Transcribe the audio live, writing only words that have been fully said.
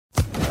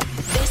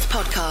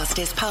podcast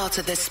is part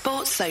of the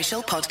Sports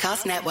Social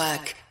Podcast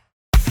Network.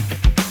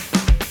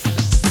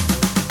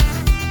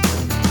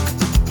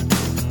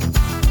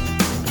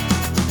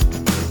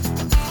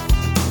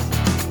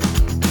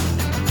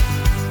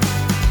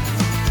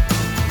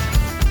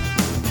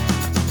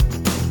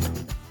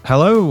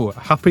 Hello,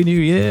 Happy New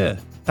Year.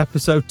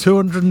 Episode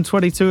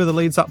 222 of the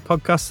Leeds Up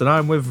podcast, and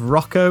I'm with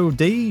Rocco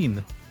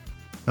Dean.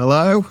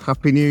 Hello,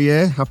 Happy New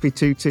Year, Happy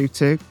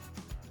 222.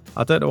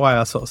 I don't know why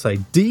I sort of say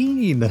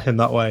Dean in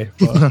that way,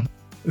 but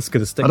it's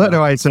going to stick. I don't know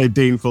why I'd say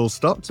Dean full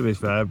stop, to be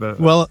fair, but...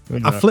 Well,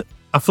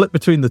 I flip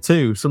between the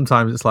two.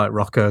 Sometimes it's like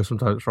Rocco,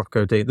 sometimes it's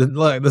Rocco Dean.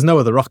 There's no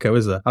other Rocco,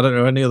 is there? I don't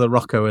know any other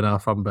Rocco in our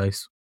fan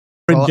base.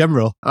 In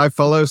general. I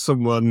follow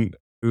someone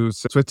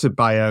whose Twitter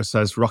bio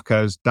says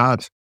Rocco's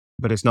dad,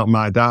 but it's not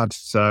my dad,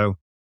 so...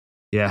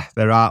 Yeah,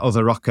 there are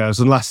other Roccos,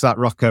 unless that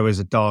Rocco is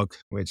a dog,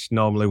 which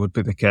normally would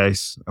be the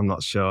case. I'm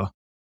not sure.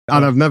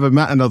 And I've never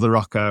met another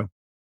Rocco.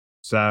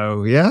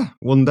 So, yeah,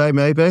 one day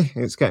maybe.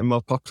 It's getting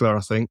more popular,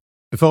 I think.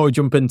 Before we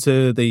jump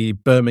into the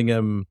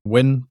Birmingham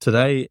win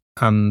today,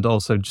 and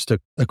also just a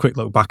quick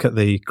look back at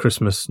the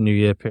Christmas New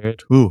Year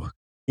period. Ooh.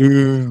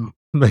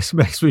 Makes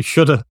me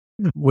shudder.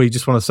 We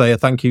just want to say a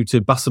thank you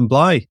to Bass &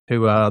 Bligh,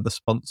 who are the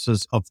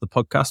sponsors of the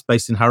podcast,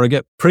 based in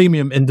Harrogate.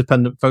 Premium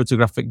independent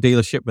photographic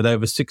dealership with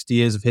over 60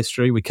 years of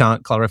history. We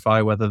can't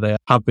clarify whether they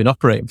have been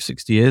operating for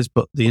 60 years,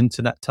 but the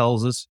internet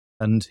tells us,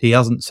 and he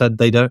hasn't said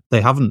they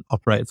haven't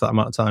operated for that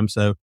amount of time.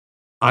 So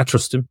I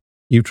trust him.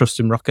 You trust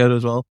him, Rocco,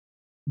 as well.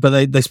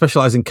 But they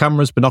specialise in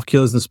cameras,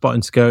 binoculars and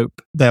spotting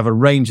scope. They have a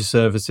range of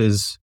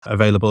services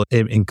available,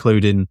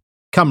 including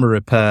camera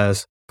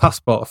repairs,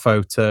 passport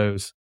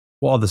photos.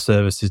 What other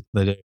services do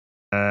they do?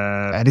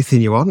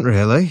 Anything you want,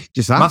 really.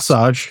 Just ask.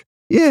 Massage.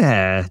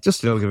 Yeah,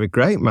 just a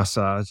great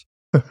massage.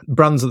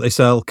 Brands that they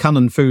sell: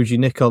 Canon, Fuji,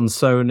 Nikon,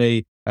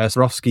 Sony,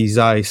 Swarovski,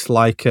 Zeiss,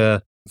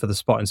 Leica for the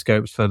spotting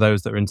scopes for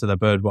those that are into their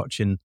bird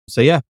watching.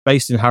 So yeah,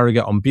 based in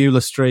Harrogate on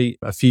Beulah Street.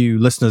 A few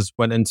listeners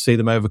went in to see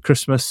them over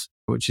Christmas,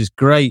 which is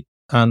great.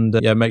 And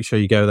yeah, make sure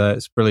you go there.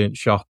 It's a brilliant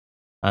shop.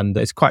 And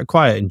it's quite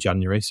quiet in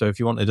January. So if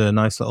you wanted a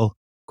nice little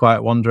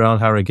quiet wander around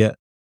Harrogate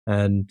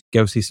and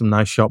go see some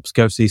nice shops,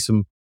 go see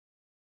some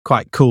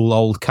quite cool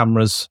old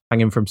cameras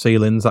hanging from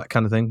ceilings, that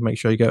kind of thing, make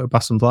sure you go to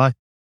Bass & Bligh.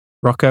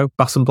 Rocco,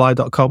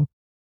 bassandbligh.com.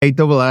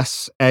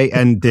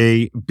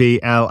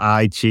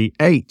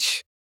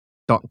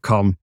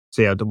 ASSANDBLIGH.com.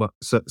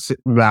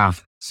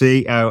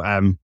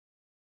 C-O-M.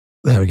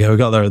 There we go, we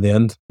got there in the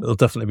end. There'll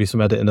definitely be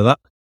some editing of that.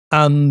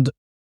 And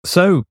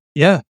so,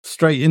 yeah,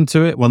 straight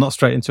into it. Well, not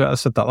straight into it, I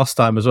said that last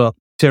time as well.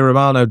 Thierry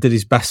Romano did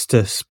his best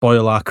to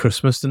spoil our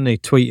Christmas, didn't he?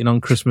 Tweeting on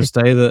Christmas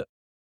Day that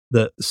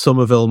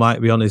Somerville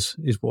might be on his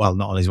well,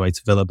 not on his way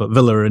to Villa, but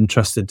Villa are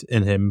interested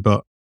in him.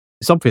 But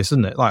it's obvious,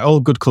 isn't it? Like, all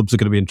good clubs are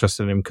going to be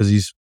interested in him because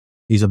he's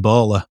a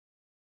baller.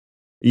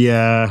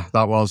 Yeah,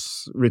 that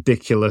was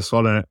ridiculous,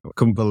 wasn't it? I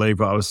couldn't believe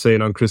what I was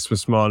seeing on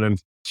Christmas morning.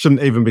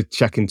 Shouldn't even be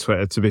checking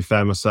Twitter, to be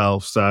fair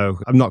myself. So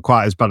I'm not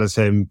quite as bad as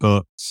him,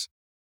 but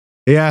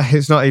yeah,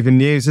 it's not even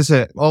news, is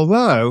it?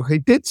 Although he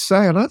did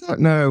say, and I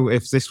don't know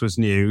if this was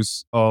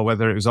news or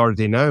whether it was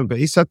already known, but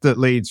he said that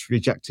Leeds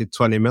rejected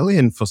 20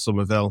 million for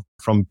Somerville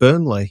from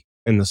Burnley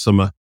in the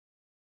summer,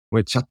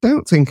 which I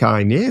don't think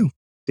I knew.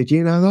 Did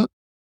you know that?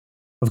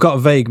 I've got a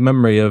vague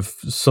memory of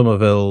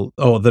Somerville,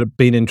 or there had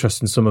been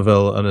interest in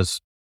Somerville and is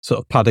sort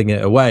of padding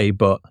it away,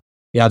 but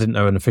yeah, I didn't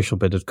know an official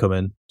bid had come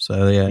in.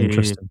 So yeah,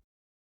 interesting.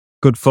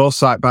 Good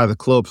foresight by the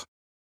club.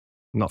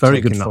 Not very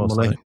taking good that foresight.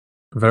 money.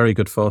 Very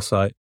good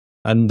foresight.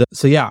 And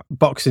so yeah,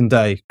 Boxing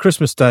Day,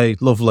 Christmas Day,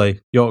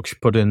 lovely. Yorkshire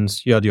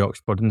puddings. You had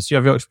Yorkshire puddings. Do you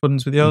have Yorkshire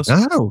puddings with yours?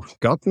 No,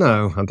 God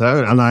no, I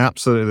don't. And I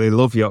absolutely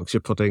love Yorkshire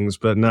puddings,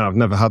 but no, I've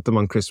never had them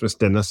on Christmas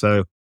dinner.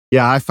 So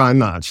yeah, I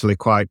find that actually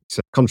quite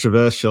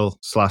controversial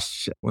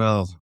 /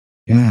 well,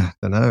 yeah, I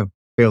don't know.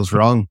 Feels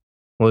wrong.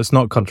 Well, it's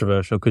not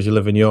controversial because you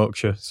live in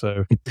Yorkshire,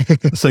 so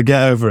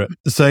get over it.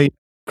 So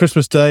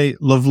Christmas Day,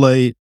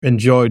 lovely.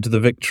 Enjoyed the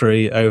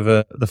victory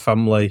over the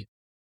family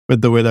with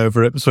the win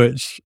over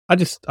Ipswich. I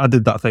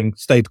did that thing,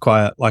 stayed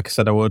quiet like I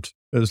said I would.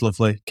 It was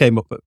lovely. Came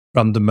up at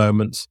random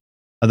moments.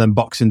 And then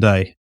Boxing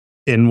Day,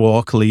 in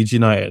walk Leeds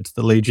United.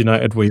 The Leeds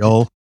United we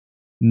all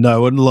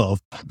know and love.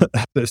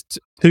 There's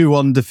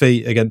 2-1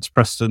 defeat against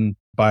Preston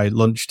by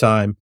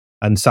lunchtime.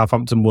 And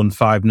Southampton won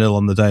 5-0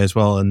 on the day as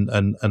well and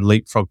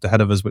leapfrogged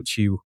ahead of us, which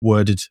you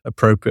worded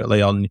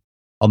appropriately on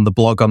the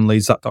blog on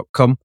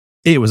leedsup.com.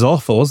 It was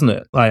awful, wasn't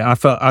it? Like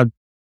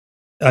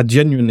I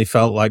genuinely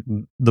felt like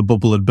the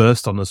bubble had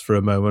burst on us for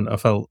a moment. I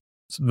felt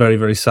very,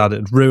 very sad.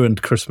 It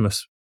ruined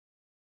Christmas.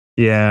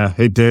 Yeah,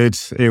 it did.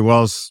 It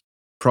was.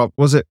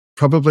 Was it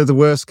probably the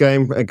worst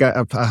game, I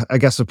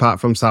guess, apart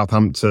from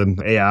Southampton?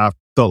 Yeah, I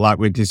felt like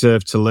we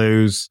deserved to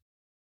lose.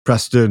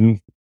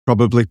 Preston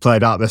probably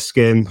played out their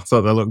skin. I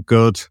thought they looked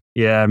good.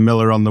 Yeah,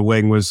 Miller on the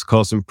wing was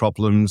causing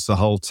problems the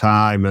whole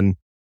time, and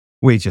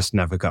we just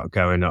never got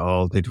going at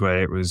all, did we?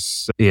 It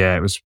was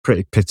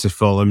pretty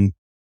pitiful, and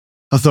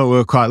I thought we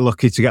were quite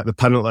lucky to get the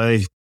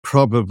penalty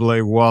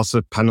probably was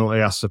a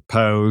penalty, I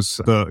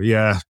suppose. But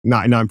yeah,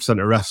 99% of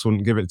refs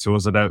wouldn't give it to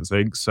us, I don't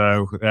think.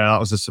 So yeah, that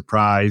was a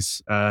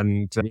surprise.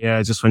 And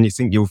yeah, just when you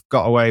think you've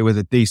got away with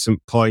a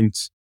decent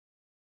point,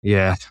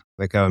 yeah,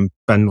 they go and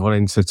bend one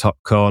into the top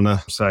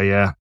corner. So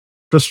yeah,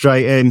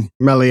 frustrating.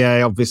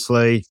 Meslier,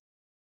 obviously,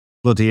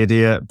 bloody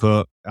idiot.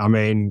 But I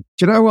mean,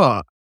 do you know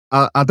what?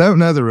 I don't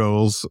know the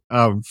rules.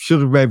 I should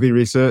have maybe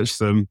researched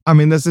them. I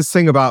mean, there's this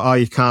thing about,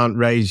 you can't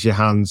raise your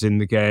hands in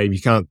the game. You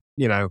can't,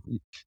 you're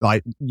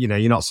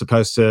not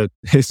supposed to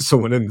hit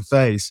someone in the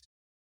face.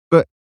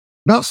 But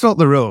that's not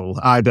the rule,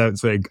 I don't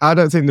think. I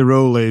don't think the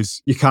rule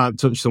is you can't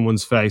touch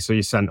someone's face or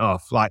you're sent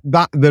off. Like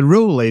that, the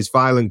rule is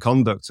violent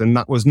conduct, and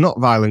that was not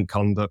violent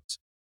conduct.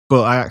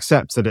 But I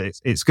accept that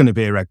it's going to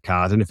be a red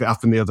card. And if it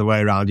happened the other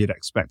way around, you'd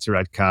expect a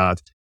red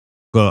card.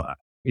 But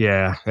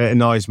yeah, it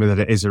annoys me that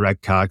it is a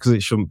red card because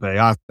it shouldn't be.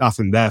 I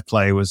think their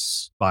play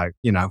was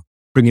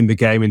bringing the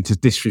game into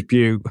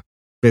disrepute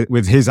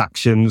with his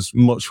actions,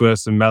 much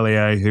worse than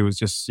Meslier, who was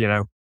just,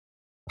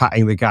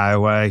 patting the guy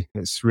away.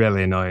 It's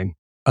really annoying.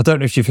 I don't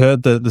know if you've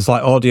heard there's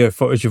audio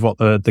footage of what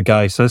the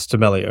guy says to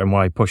Meslier and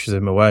why he pushes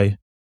him away.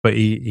 But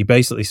he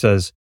basically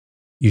says,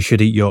 you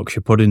should eat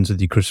Yorkshire puddings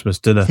with your Christmas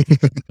dinner.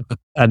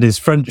 And his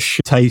French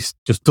taste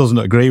just doesn't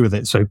agree with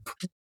it. So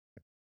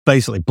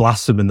basically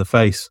blasts him in the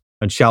face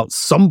and shouts,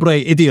 "Sombre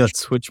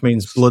idiot," which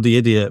means bloody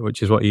idiot,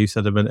 which is what you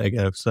said a minute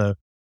ago. So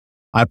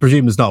I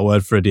presume there's not a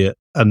word for idiot,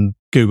 and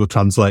Google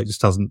Translate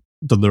just hasn't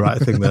done the right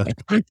thing there.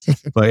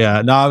 But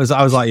yeah, no, I was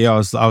like, I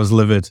was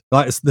livid.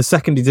 Like the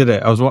second he did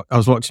it, I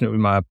was watching it with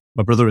my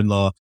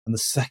brother-in-law, and the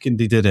second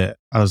he did it,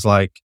 I was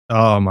like,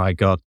 oh my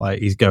God,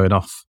 like he's going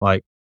off.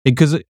 Like,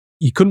 because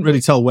you couldn't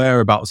really tell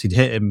whereabouts he'd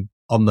hit him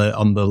on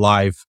the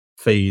live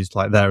feed,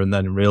 like there and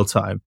then in real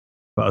time.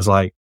 But I was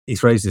like,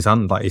 he's raised his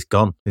hand, like he's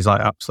gone. He's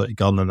like absolutely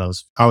gone. And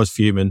I was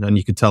fuming, and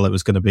you could tell it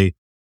was going to be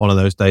one of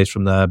those days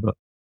from there. But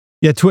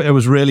yeah, Twitter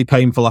was really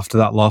painful after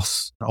that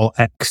loss, or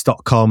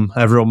X.com.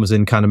 Everyone was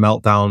in kind of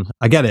meltdown.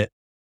 I get it,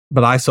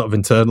 but I sort of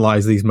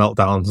internalized these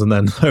meltdowns, and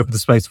then over the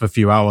space of a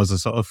few hours, I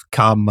sort of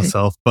calmed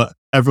myself. But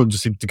everyone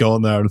just seemed to go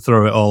on there and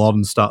throw it all on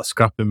and start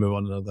scrapping with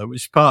one another,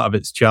 which is part of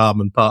its charm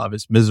and part of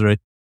its misery.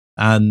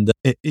 And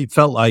it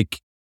felt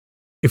like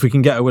if we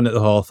can get a win at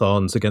the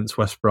Hawthorns against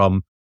West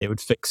Brom, it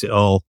would fix it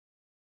all.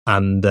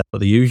 And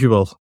the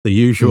usual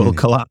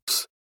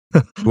collapse.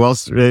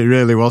 It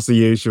really was the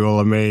usual.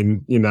 I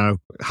mean,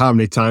 how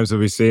many times have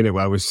we seen it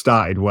where we've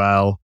started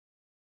well,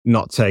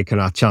 not taken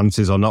our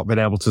chances or not been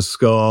able to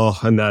score,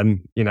 and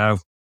then,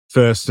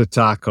 first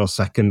attack or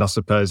second, I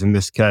suppose in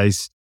this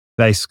case,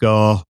 they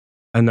score,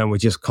 and then we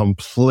just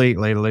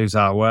completely lose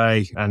our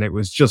way. And it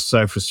was just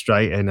so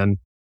frustrating. And,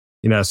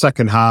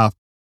 second half,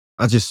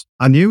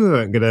 I knew we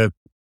weren't going to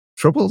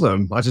trouble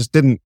them. I just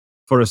didn't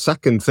for a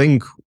second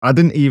think, I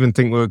didn't even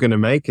think we were going to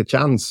make a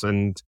chance.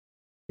 And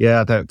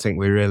yeah, I don't think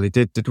we really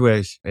did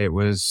we? It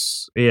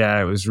was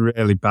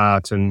really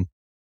bad and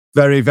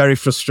very, very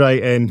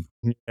frustrating.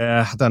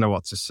 Yeah, I don't know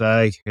what to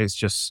say. It's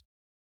just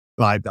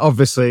like,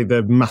 obviously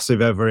the massive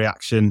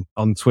overreaction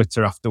on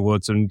Twitter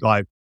afterwards, and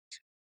like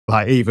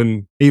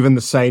even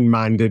the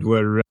sane-minded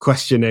were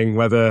questioning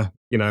whether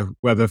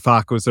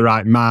Farke was the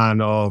right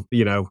man, or,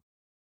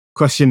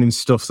 questioning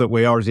stuff that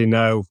we already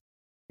know.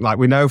 Like,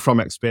 we know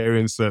from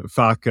experience that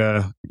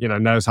Farke,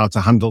 knows how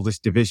to handle this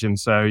division.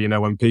 So,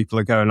 when people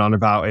are going on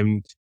about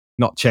him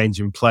not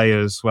changing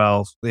players,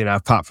 well,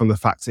 apart from the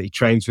fact that he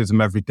trains with them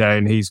every day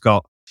and he's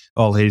got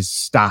all his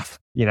staff,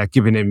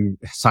 giving him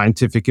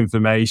scientific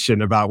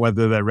information about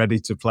whether they're ready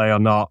to play or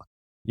not.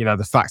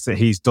 The fact that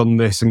he's done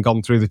this and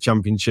gone through the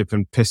Championship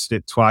and pissed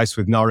it twice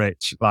with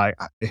Norwich, like,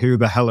 who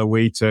the hell are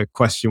we to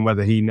question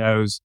whether he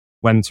knows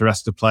when to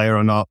rest a player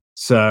or not?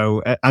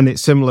 So, and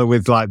it's similar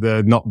with like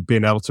the not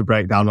being able to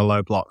break down a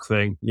low block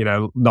thing.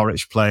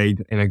 Norwich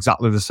played in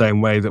exactly the same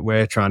way that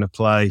we're trying to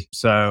play.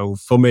 So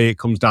for me, it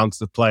comes down to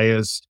the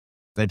players.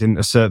 They didn't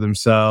assert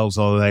themselves,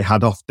 or they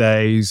had off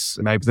days.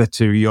 Maybe they're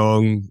too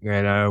young,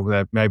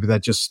 maybe they're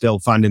just still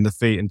finding the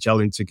feet and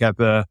gelling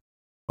together.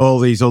 All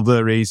these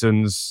other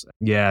reasons.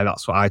 Yeah,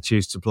 that's what I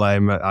choose to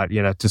blame.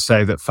 To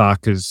say that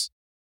Farke's,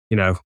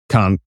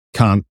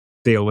 can't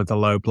deal with the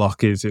low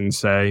block is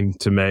insane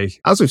to me.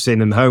 As we've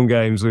seen in the home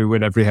games, we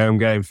win every home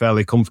game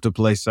fairly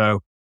comfortably, so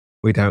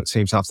we don't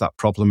seem to have that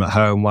problem at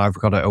home. Why we've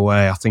got it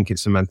away, I think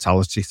it's a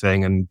mentality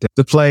thing, and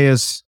the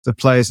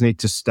players need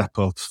to step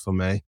up for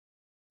me.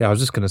 Yeah, I was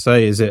just going to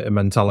say, is it a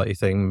mentality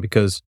thing?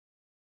 Because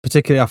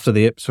particularly after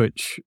the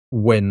Ipswich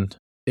win,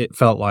 it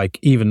felt like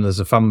even as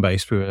a fan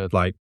base, we were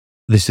like,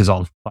 this is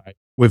on. Like,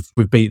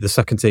 we've beat the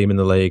second team in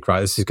the league,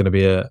 right? This is going to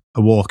be a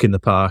walk in the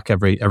park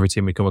every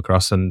team we come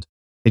across, and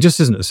it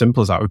just isn't as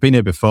simple as that. We've been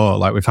here before.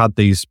 Like, we've had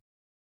these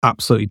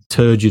absolutely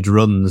turgid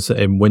runs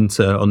in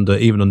winter under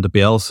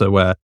Bielsa,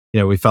 where,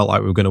 we felt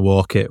like we were going to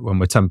walk it when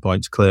we're 10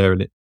 points clear,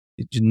 and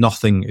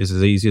nothing is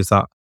as easy as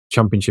that.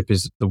 Championship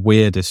is the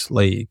weirdest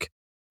league.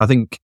 I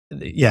think,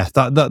 yeah,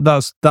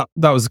 that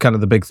was kind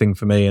of the big thing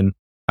for me. And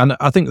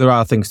I think there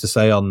are things to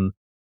say on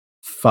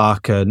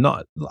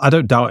Farke. I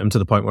don't doubt him to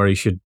the point where he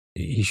should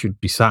he should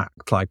be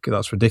sacked. Like,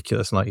 that's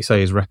ridiculous. And like you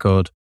say, his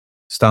record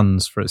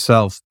stands for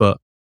itself. But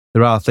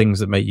there are things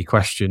that make you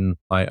question,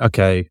 like,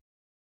 okay,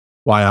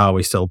 why are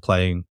we still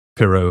playing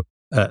Pirou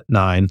at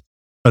 9?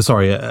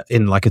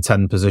 In like a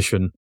 10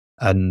 position,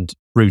 and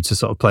Roots are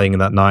sort of playing in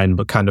that 9,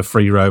 but kind of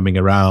free roaming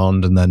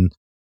around, and then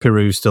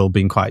Pirou still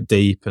being quite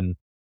deep. And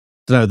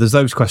I don't know, there's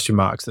those question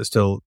marks that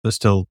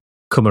still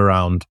come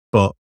around.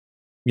 But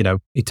you know,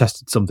 he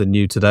tested something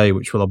new today,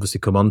 which we'll obviously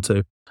come on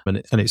to,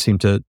 and it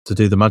seemed to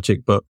do the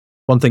magic. But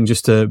one thing,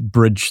 just to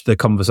bridge the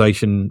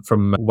conversation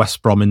from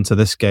West Brom into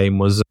this game,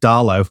 was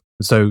Darlow.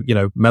 So, you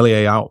know,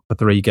 Meslier out for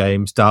 3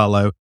 games.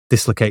 Darlow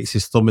dislocates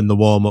his thumb in the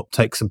warm-up,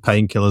 takes some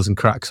painkillers and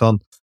cracks on.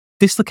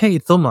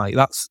 Dislocated thumb, like,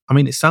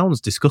 it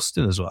sounds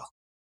disgusting as well.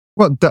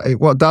 What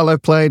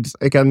Darlow played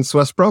against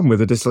West Brom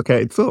with a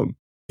dislocated thumb?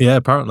 Yeah,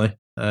 apparently.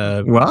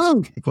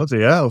 Wow,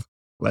 bloody hell.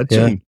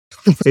 Legend.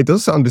 Yeah. It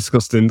does sound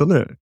disgusting, doesn't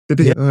it? Did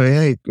he? Yeah. Oh,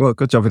 yeah. Well,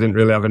 good job he didn't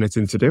really have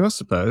anything to do, I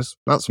suppose.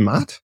 That's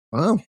mad.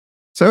 Wow.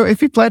 So if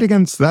he played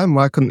against them,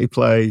 why couldn't he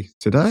play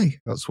today?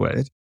 That's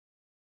weird.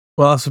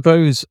 Well, I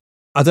suppose,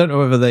 I don't know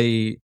whether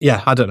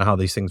I don't know how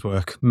these things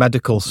work.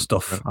 Medical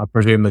stuff, I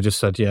presume they just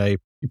said, yeah,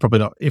 you probably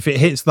not. If it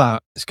hits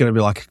that, it's going to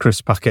be like a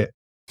crisp packet.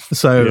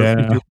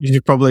 So you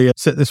should probably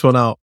sit this one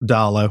out,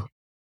 Darlow.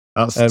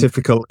 That's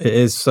typical. It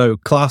is. So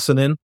Klaassen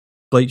in,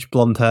 bleached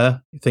blonde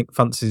hair. You think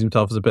fancies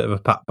himself as a bit of a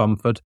Pat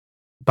Bamford.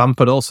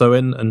 Bamford also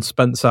in, and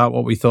Spence out.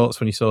 What were your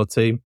thoughts when you saw the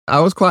team? I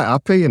was quite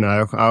happy, you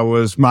know.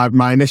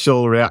 My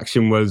initial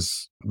reaction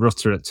was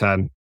Rutter at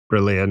 10.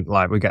 Brilliant.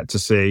 Like, we get to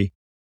see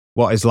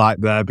what it's like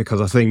there, because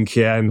I think,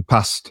 in the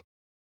past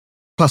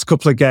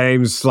couple of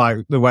games, like,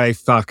 the way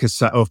Farke's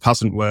set up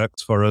hasn't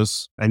worked for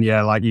us. And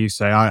like you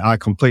say, I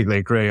completely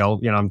agree.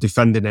 I'm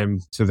defending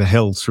him to the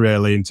hilt,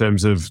 really, in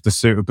terms of the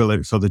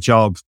suitability for the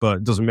job, but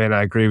it doesn't mean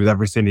I agree with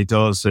everything he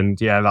does. And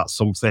that's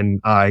something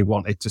I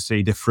wanted to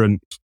see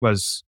different.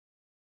 Was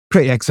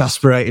pretty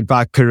exasperated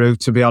by Pirou,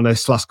 to be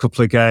honest. Last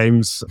couple of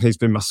games, he's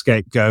been my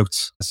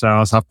scapegoat. So I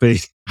was happy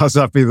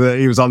that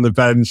he was on the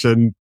bench.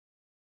 And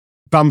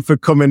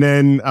Bamford coming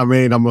in, I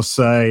mean, I must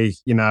say,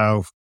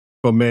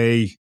 for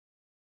me,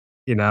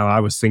 I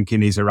was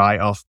thinking he's a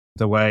write-off.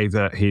 The way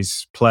that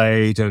he's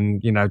played,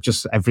 and,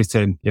 just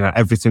everything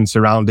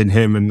surrounding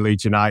him and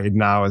Leeds United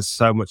now has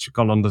so much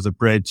gone under the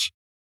bridge.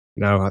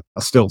 I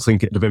still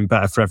think it'd have been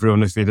better for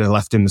everyone if he'd have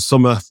left in the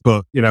summer.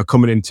 But,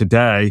 coming in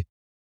today,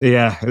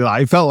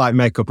 it felt like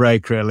make or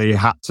break, really. He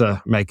had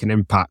to make an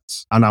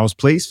impact, and I was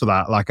pleased for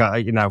that. Like,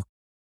 I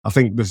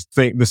think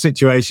the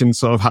situation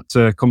sort of had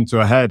to come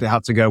to a head. It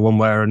had to go one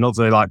way or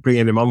another, like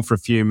bringing him on for a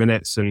few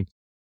minutes and,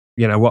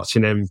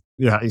 watching him,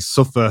 he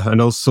suffer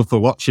and us suffer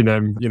watching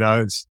him,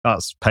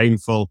 that's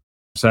painful.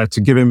 So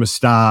to give him a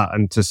start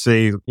and to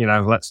see,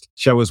 let's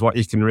show us what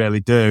you can really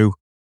do.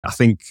 I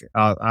think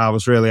I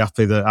was really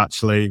happy that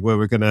actually we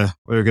were gonna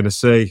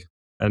see,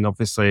 and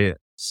obviously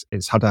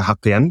it's had a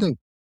happy ending.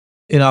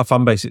 In our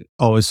fan base, it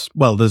always,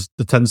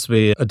 there tends to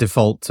be a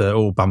default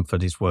to,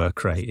 Bamford, his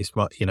work rate is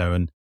what,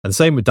 and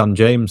same with Dan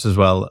James as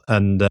well.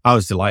 And I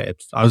was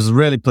delighted. I was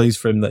really pleased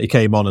for him that he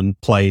came on and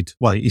played.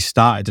 Well, he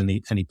started and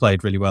he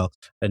played really well.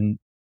 And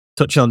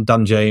touching on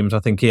Dan James, I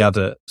think he had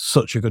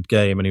such a good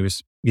game, and he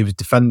was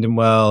defending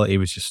well. He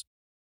was just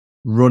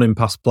running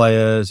past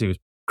players. He was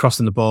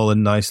crossing the ball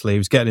in nicely. He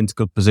was getting into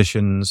good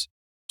positions.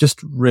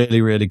 Just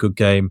really, really good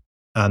game.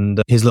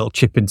 And his little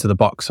chip into the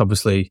box,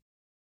 obviously,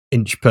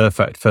 inch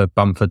perfect for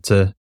Bamford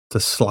to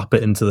slap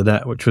it into the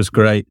net, which was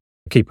great.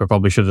 The keeper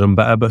probably should have done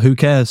better, but who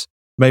cares?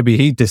 Maybe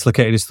he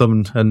dislocated his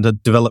thumb and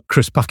had developed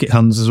crisp packet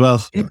hands as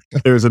well. It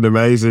was an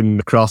amazing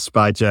cross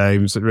by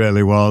James. It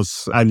really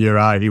was. And you're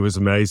right, he was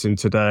amazing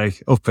today.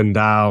 Up and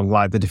down,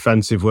 like the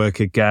defensive work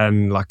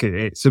again. Like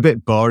it's a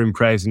bit boring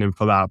praising him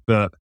for that,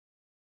 but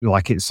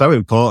like it's so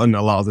important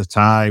a lot of the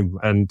time.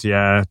 And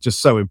just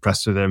so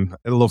impressed with him.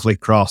 A lovely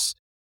cross.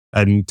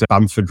 And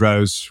Bamford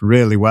rose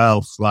really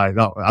well. Like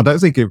that, I don't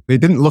think it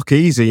didn't look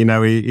easy.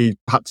 He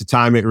had to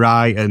time it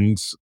right, and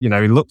he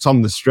looked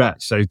on the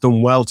stretch, so he's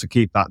done well to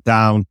keep that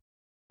down.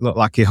 Looked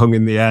like he hung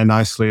in the air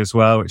nicely as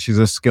well, which is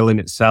a skill in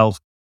itself.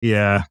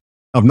 Yeah,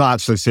 I've not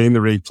actually seen the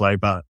replay,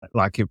 but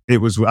like it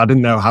was. I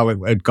didn't know how it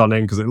had gone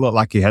in because it looked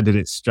like he headed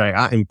it straight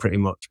at him pretty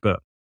much.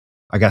 But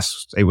I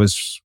guess it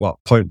was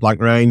point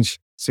blank range,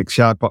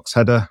 6-yard box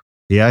header.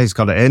 Yeah, he's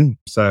got it in.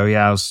 So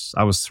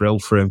I was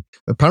thrilled for him.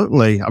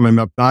 Apparently, I mean,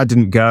 I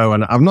didn't go,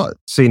 and I've not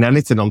seen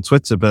anything on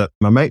Twitter, but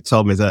my mate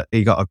told me that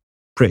he got a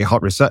pretty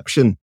hot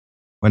reception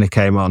when he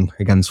came on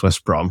against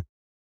West Brom.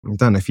 I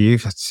don't know if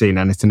you've seen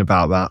anything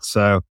about that.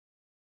 So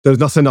there was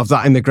nothing of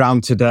that in the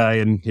ground today,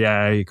 and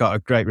he got a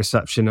great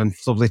reception, and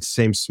it's lovely to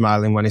see him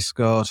smiling when he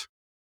scored.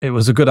 It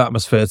was a good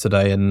atmosphere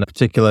today, and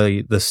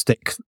particularly the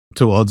stick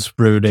towards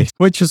Rooney,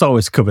 which is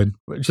always coming,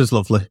 which is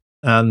lovely.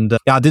 And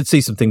I did see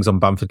some things on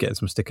Bamford getting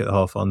some stick at the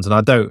Hawthorns, and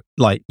I don't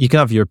you can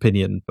have your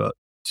opinion, but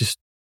just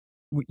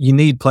you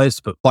need players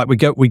to put,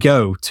 we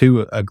go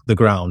to the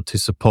ground to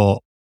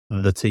support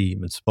the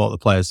team and support the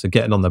players. So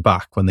getting on their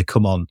back when they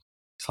come on,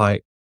 it's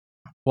like,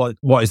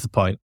 what is the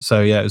point?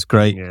 So it was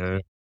great.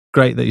 Yeah.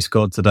 Great that he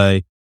scored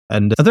today.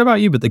 And I don't know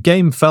about you, but the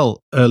game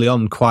felt early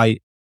on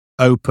quite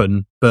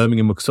open.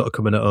 Birmingham were sort of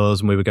coming at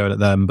us and we were going at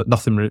them, but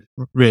nothing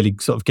really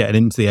sort of getting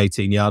into the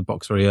 18-yard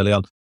box very early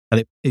on.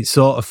 And it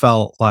sort of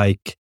felt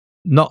like,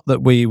 not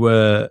that we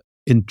were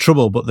in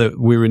trouble, but that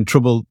we were in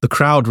trouble. The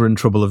crowd were in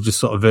trouble of just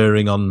sort of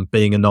veering on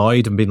being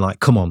annoyed and being like,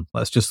 come on,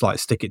 let's just like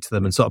stick it to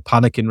them, and sort of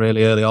panicking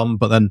really early on.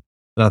 But then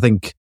I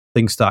think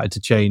things started to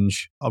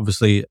change,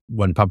 obviously,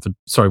 when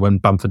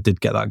Bamford did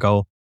get that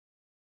goal.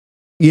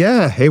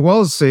 Yeah, it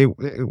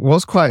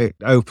was quite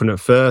open at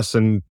first,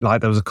 and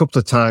like there was a couple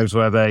of times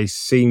where they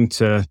seemed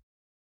to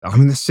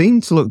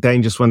look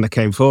dangerous when they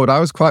came forward. I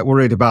was quite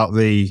worried about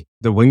the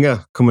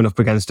winger coming up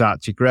against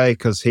Archie Gray,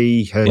 because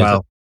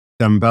Dembele,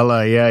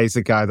 he's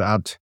the guy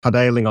that had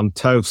Ayling on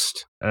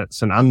toast at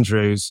St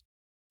Andrews.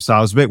 So I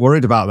was a bit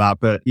worried about that.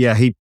 But yeah,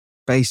 he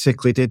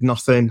basically did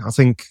nothing. I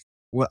think,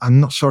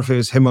 I'm not sure if it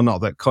was him or not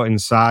that cut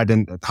inside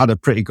and had a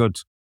pretty good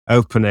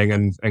opening,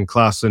 and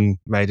Klaassen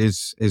made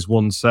his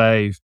one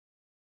save.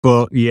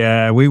 But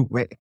yeah, I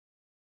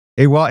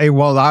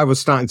was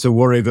starting to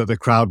worry that the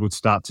crowd would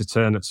start to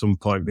turn at some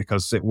point,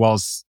 because it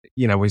was,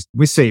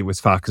 we see it with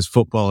Farke's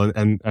football,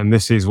 and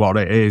this is what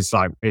it is.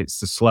 Like, it's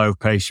the slow,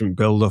 patient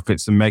build-up.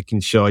 It's the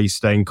making sure you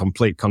stay in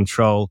complete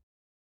control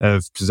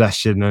of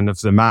possession and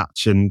of the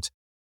match. And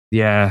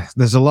yeah,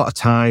 there's a lot of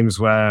times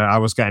where I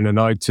was getting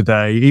annoyed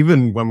today,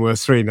 even when we were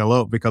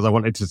 3-0 up, because I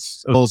wanted to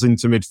balls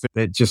into midfield.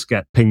 It just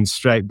get pinged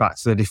straight back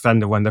to the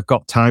defender when they've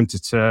got time to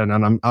turn.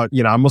 And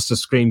I must have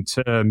screamed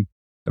turn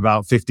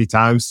about 50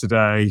 times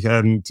today.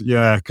 And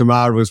yeah,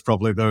 Kamara was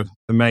probably the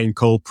main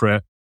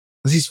culprit.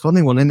 Because he's a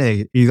funny one, isn't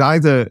he? He's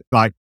either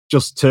like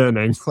just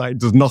turning, like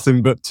does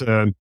nothing but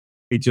turn.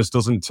 He just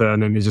doesn't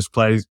turn, and he just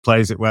plays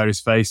it where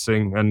he's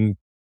facing, and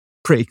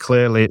pretty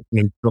clearly it's an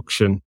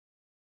instruction.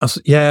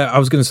 Yeah, I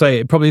was going to say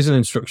it probably is an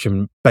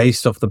instruction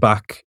based on the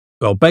back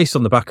of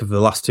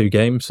the last two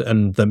games,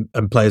 and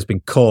players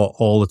being caught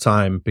all the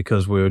time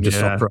because we were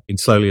just operating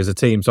slowly as a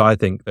team. So I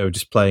think they were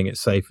just playing it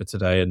safer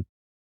today. And,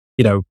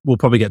 we'll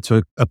probably get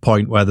to a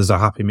point where there's a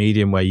happy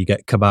medium where you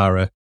get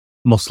Kamara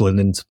muscling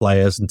into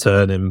players and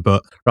turning.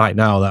 But right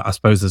now, I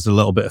suppose there's a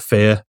little bit of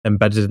fear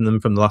embedded in them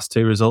from the last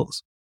two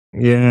results.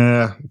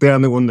 Yeah, the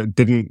only one that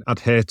didn't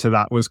adhere to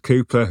that was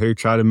Cooper, who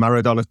tried a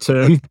Maradona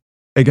turn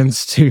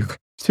against two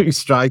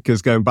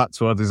strikers going back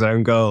towards his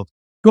own goal.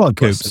 Go on,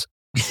 Coops.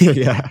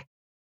 Yeah.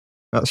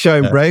 That's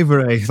showing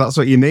bravery. That's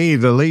what you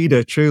need,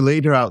 a true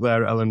leader out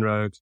there at Ellen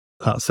Road.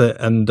 That's it.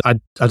 And I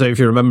don't know if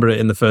you remember it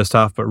in the first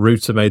half, but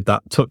Ruta made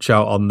that touch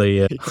out on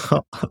the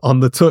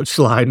on the touch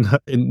line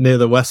near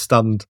the West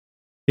Stand.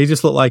 He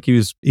just looked like he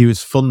was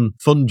fun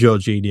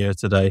Jorginho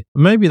today.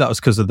 Maybe that was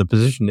because of the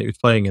position that he was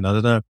playing in. I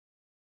don't know.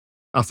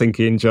 I think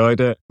he enjoyed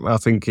it. I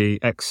think he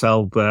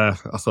excelled there.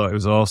 I thought it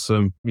was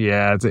awesome.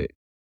 Yeah.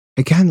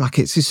 Again, like,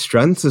 it's his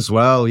strength as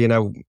well.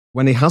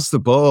 When he has the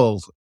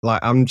ball, like,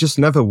 I'm just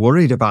never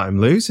worried about him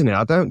losing it.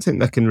 I don't think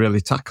they can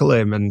really tackle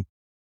him. And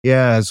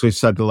yeah, as we've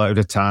said a load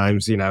of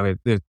times,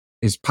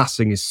 his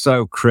passing is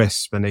so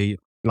crisp, and he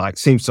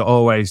seems to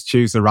always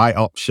choose the right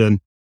option,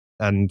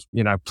 and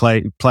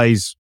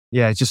plays.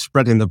 Yeah, just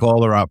spreading the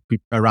ball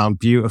around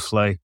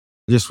beautifully.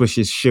 I just wish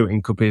his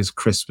shooting could be as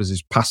crisp as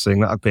his passing.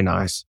 That'd be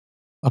nice.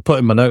 I put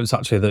in my notes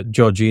actually that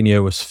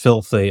Jorginho was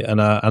filthy,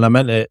 and I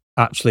meant it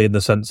actually in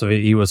the sense of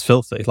he was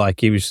filthy.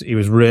 Like, he was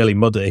really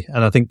muddy,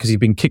 and I think because he's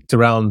been kicked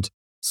around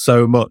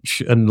so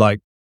much, and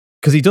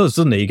because he does,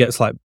 doesn't he? He gets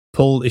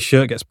pulled, his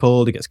shirt gets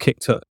pulled, he gets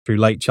kicked up through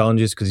late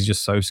challenges because he's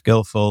just so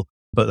skillful.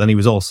 But then he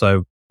was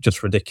also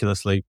just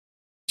ridiculously,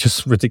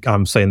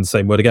 I'm saying the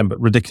same word again,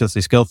 but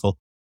ridiculously skillful.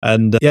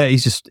 And yeah,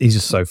 he's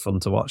just so fun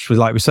to watch. We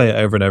say it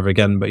over and over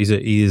again, but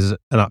he is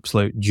an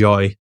absolute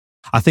joy.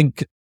 I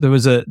think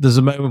there's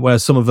a moment where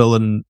Somerville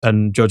and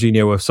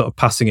Jorginho were sort of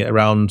passing it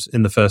around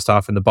in the first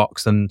half in the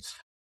box, and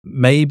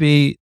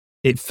maybe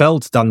it fell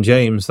to Dan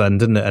James then,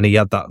 didn't it? And he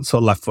had that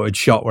sort of left-footed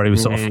shot where he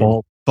was sort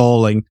of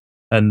falling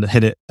and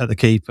hit it at the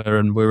keeper,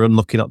 and we were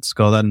unlucky not to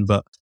score then.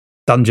 But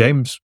Dan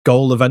James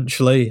goal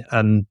eventually,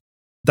 and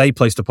they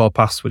placed a poor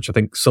pass, which I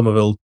think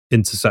Somerville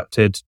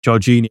intercepted.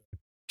 Jorginho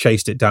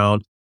chased it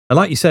down. And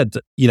like you said,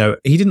 he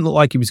didn't look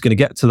like he was going to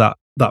get to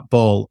that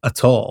ball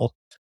at all.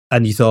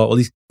 And you thought, well,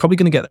 he's probably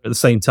going to get there at the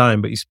same time,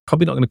 but he's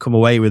probably not going to come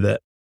away with it.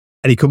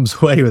 And he comes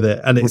away with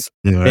it. And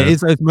it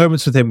is those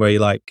moments with him where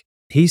you're like,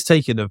 he's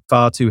taking a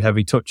far too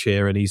heavy touch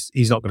here, and he's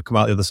not going to come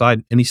out the other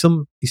side. And he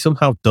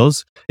somehow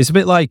does. It's a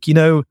bit like,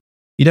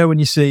 when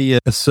you see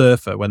a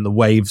surfer, when the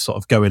waves sort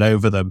of going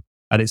over them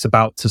and it's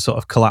about to sort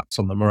of collapse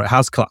on them, or it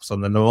has collapsed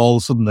on them, and all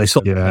of a sudden they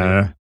sort of...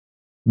 Yeah.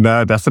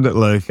 No,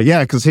 definitely.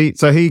 Yeah, because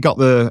he got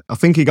the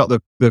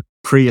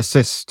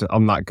pre-assist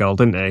on that goal,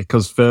 didn't he?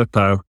 Because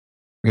Firpo,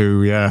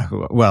 who,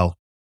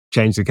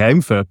 changed the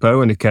game, Firpo,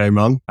 when he came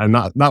on. And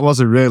that was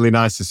a really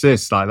nice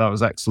assist. That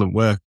was excellent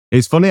work.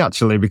 It's funny,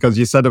 actually, because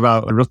you said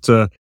about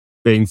Rutter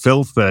being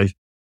filthy.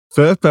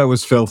 Firpo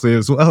was filthy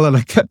as well, and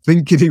I kept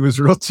thinking he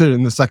was Rutter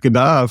in the second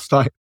half.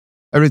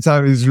 Every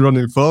time he's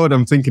running forward,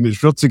 I'm thinking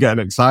it's Rutter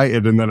getting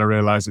excited, and then I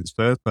realise it's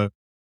Firpo.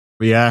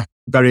 But yeah,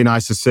 very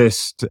nice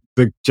assist.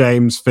 The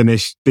James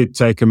finish did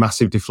take a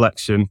massive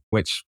deflection,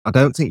 which I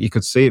don't think you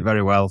could see it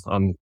very well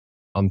on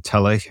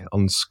telly,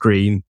 on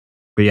screen.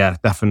 But yeah,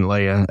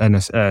 definitely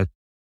a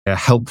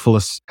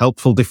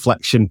helpful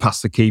deflection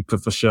past the keeper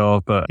for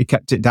sure. But he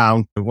kept it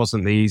down. It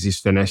wasn't the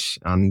easiest finish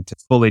and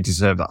fully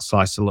deserved that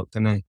slice of luck,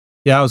 didn't he?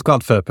 Yeah, I was glad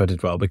Firpo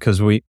did well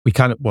because we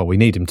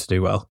need him to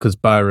do well because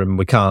Byram,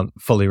 we can't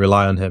fully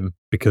rely on him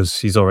because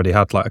he's already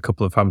had like a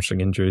couple of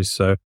hamstring injuries.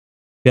 So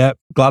yeah,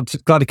 glad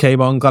he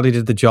came on, glad he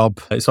did the job.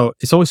 It's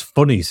always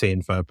funny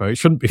seeing Firpo. It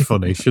shouldn't be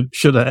funny,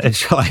 should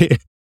it?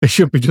 It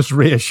should be just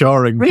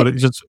reassuring, but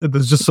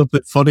there's just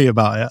something funny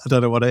about it. I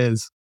don't know what it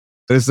is.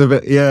 It's a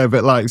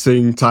bit like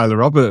seeing Tyler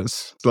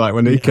Roberts. Like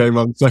when he came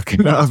on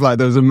second half, like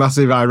there was a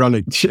massive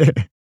ironic cheer.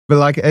 But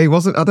like, it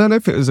wasn't, I don't know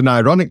if it was an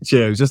ironic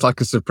cheer. It was just like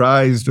a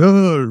surprise.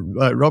 Oh,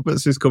 like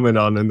Roberts is coming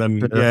on. And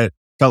then, it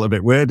felt a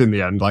bit weird in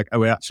the end. Like, are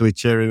we actually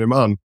cheering him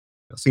on?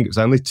 I think it was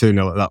only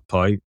 2-0 at that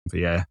point.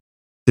 But yeah,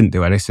 didn't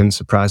do anything,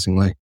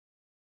 surprisingly.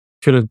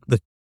 Should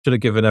have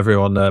given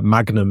everyone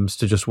magnums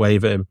to just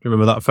wave at him.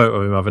 Remember that photo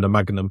of him having a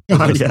magnum?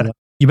 Yeah.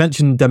 You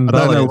mentioned Dembele.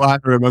 I don't know why I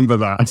remember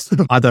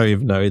that. I don't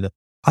even know either.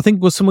 I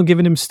think was someone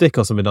giving him stick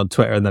or something on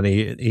Twitter, and then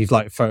he's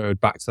like photoed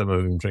back to them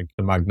of him drinking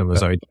a Magnum as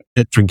though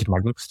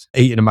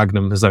eating a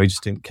Magnum as though he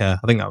just didn't care.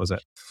 I think that was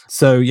it.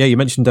 So yeah, you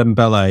mentioned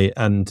Dembele,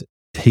 and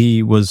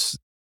he was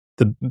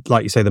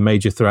like you say, the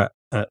major threat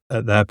at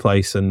their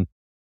place, and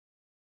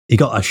he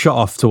got a shot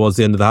off towards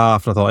the end of the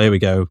half, and I thought, here we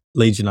go,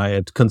 Leeds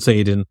United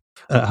conceding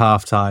at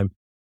half time,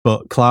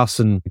 but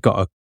Klaassen got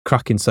a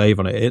cracking save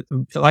on it.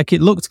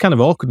 It looked kind of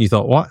awkward. And you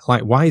thought, what?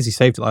 Like, why has he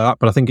saved it like that?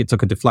 But I think it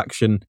took a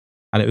deflection.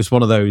 And it was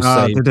one of those.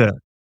 Did it?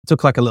 It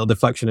took like a little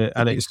deflection,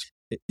 and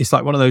it's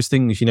like one of those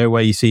things, you know,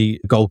 where you see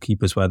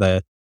goalkeepers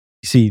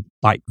you see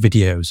like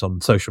videos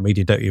on social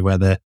media, don't you, where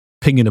they're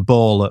pinging a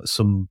ball at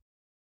some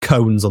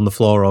cones on the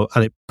floor,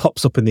 and it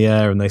pops up in the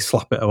air, and they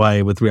slap it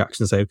away with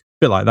reaction save. A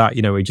bit like that,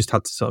 you know. We just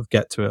had to sort of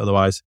get to it,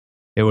 otherwise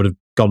it would have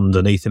gone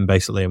underneath him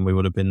basically, and we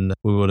would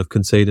have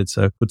conceded.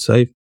 So good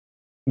save.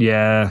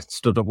 Yeah,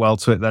 stood up well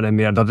to it then in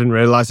the end. I didn't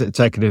realise it had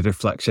taken a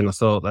deflection. I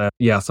thought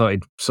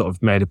he'd sort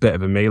of made a bit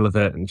of a meal of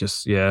it and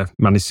just,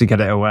 managed to get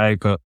it away.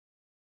 But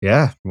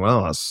yeah,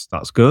 well,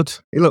 that's good.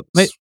 He looked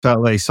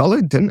fairly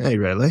solid, didn't he,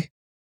 really?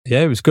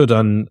 Yeah, it was good.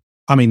 And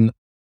I mean,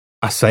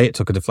 I say it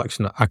took a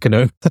deflection. I can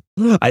know.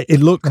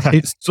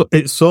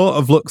 It sort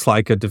of looks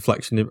like a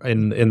deflection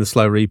in the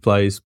slow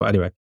replays. But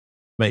anyway,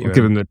 we'll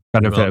give him the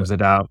benefit of the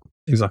doubt.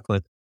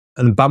 Exactly.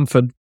 And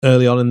Bamford,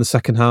 early on in the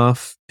second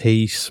half,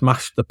 he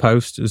smashed the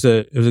post. It was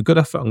a good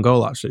effort on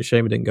goal, actually.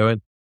 Shame it didn't go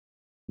in.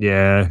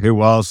 Yeah, it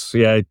was.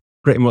 Yeah, he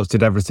pretty much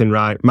did everything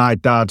right. My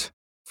dad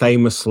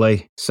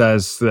famously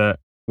says that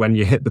when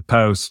you hit the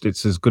post,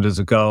 it's as good as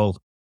a goal.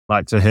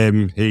 Like to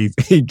him, he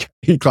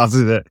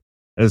classes it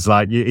as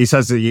like, he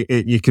says that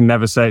you can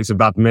never say it's a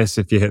bad miss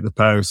if you hit the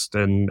post.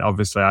 And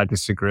obviously I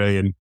disagree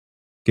and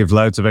give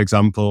loads of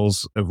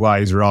examples of why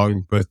he's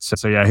wrong. But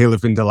so yeah, he'll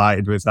have been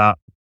delighted with that.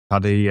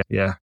 Had he,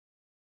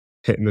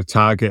 hitting the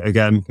target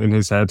again in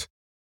his head.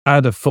 I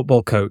had a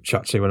football coach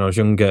actually when I was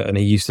younger, and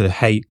he used to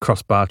hate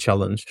crossbar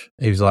challenge.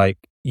 He was like,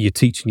 you're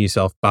teaching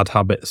yourself bad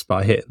habits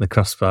by hitting the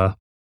crossbar.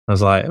 I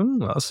was like,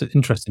 that's an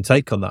interesting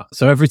take on that.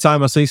 So every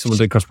time I see someone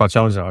do crossbar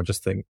challenge, I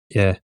just think,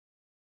 yeah,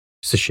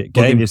 it's a shit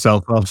game. Getting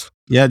yourself off.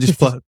 Yeah,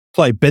 just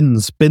play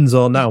bins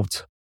or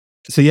nout.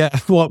 So yeah,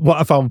 what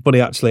I found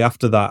funny actually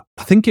after that,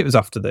 I think it was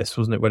after this,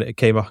 wasn't it, when it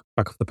came back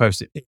off the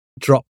post, it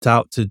dropped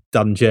out to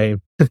Dan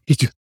James. He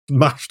just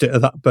mashed it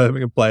at that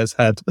Birmingham player's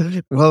head.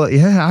 Well,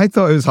 yeah, I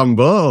thought it was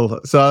handball.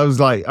 So I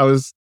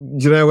was,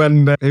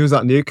 when he was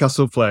that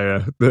Newcastle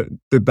player that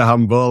did the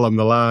handball on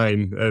the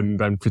line and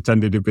then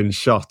pretended he'd been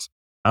shot.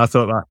 I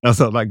thought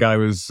that guy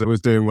was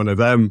doing one of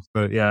them,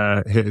 but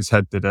yeah, hit his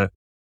head, did it?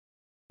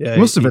 Yeah,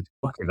 must have been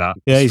lucky that.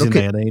 Yeah, he's in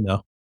A&E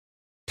now.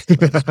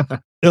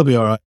 He'll be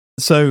all right.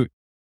 So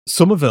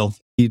Somerville,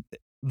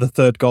 the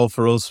third goal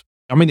for us.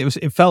 I mean,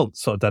 it felt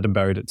sort of dead and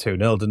buried at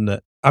 2-0, didn't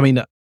it? I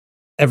mean,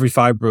 every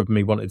fibre of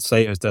me wanted to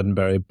say it was dead and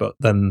buried, but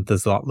then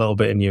there's that little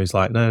bit in you who's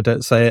like, no,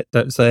 don't say it,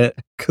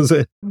 because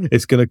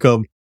it's going to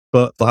come.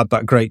 But they had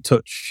that great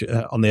touch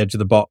on the edge of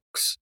the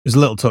box. It was a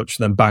little touch,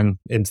 and then bang,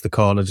 into the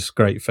corner, just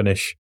great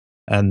finish.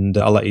 And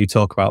I'll let you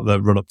talk about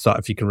the run-up to that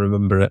if you can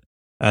remember it.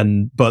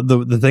 But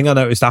the thing I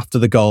noticed after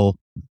the goal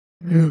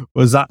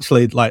was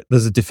actually like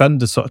there's a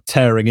defender sort of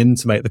tearing in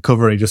to make the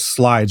cover. He just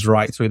slides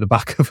right through the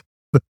back of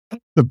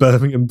the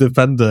Birmingham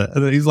defender,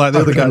 and he's like the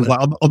other guy's like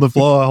on the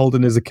floor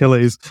holding his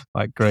Achilles.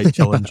 Like, great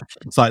challenge.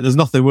 It's like there's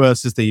nothing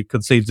worse as he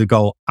conceded a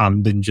goal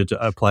and injured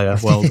a player.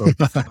 Well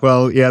done.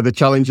 Well, yeah, the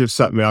challenge you've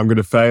set me, I'm going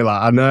to fail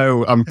at.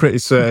 I'm pretty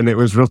certain it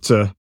was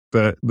Rutter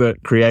that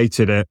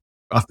created it.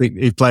 I think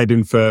he played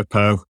in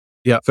Firpo.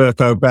 Yeah,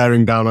 Firpo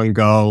bearing down on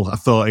goal. I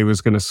thought he was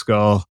going to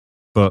score,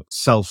 but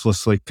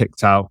selflessly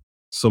picked out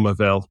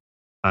Somerville.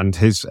 And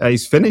his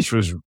finish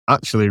was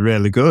actually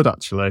really good.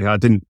 Actually, I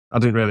didn't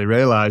really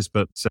realise,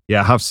 but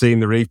I have seen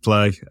the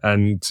replay.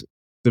 And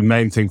the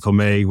main thing for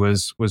me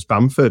was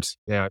Bamford.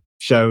 Yeah,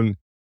 shown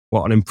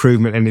what an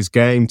improvement in his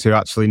game to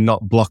actually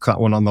not block that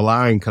one on the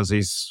line, because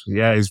he's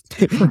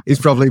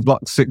probably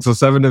blocked 6 or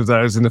 7 of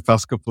those in the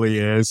past couple of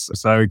years.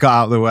 So he got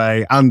out of the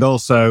way, and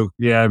also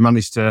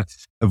managed to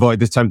avoid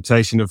the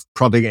temptation of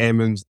prodding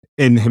him and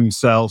in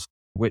himself,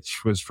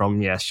 which was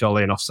from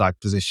surely an offside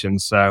position.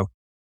 So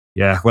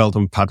well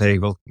done, Paddy.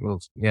 We'll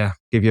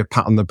give you a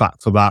pat on the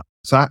back for that.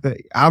 So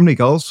how many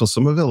goals for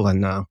Somerville then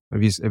now?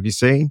 Have you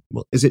seen?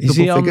 Is it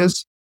double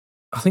figures?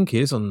 I think he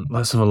is on.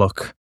 Let's have a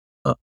look.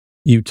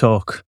 You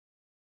talk.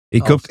 He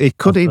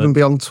could even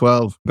be on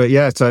 12. But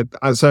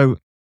so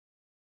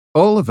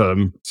all of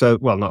them,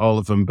 not all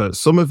of them, but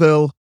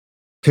Somerville,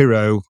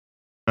 Pirro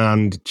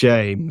and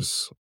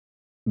James,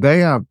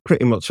 they are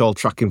pretty much all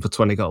tracking for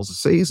 20 goals a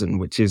season,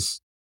 which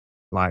is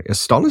like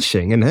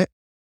astonishing, isn't it?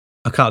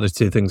 I can't do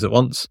 2 things at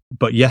once.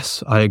 But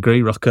yes, I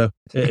agree, Rocco.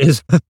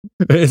 It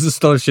is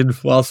astonishing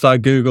whilst I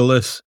Google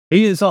this.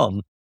 Is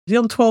he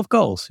on 12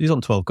 goals? He's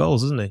on 12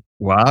 goals, isn't he?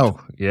 Wow.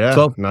 Yeah.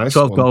 12, nice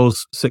 12 one.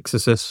 goals, 6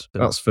 assists.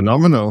 That's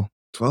phenomenal.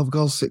 12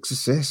 goals, 6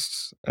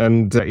 assists.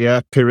 And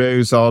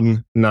Pirro's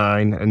on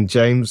 9 and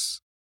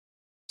James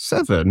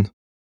 7.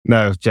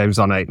 No, James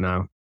on 8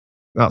 now.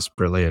 That's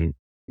brilliant.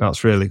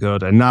 That's really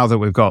good. And now that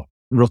we've got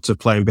Rutter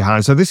playing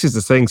behind. So this is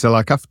the thing. So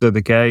like after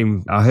the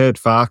game, I heard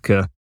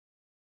Farke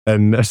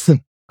and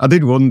I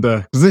did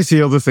wonder, because this is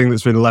the other thing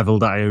that's been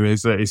levelled at him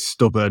is that he's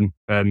stubborn.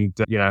 And,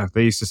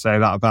 they used to say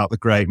that about the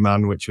great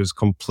man, which was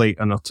complete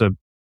and utter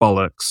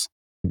bollocks.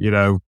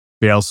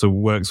 Bielsa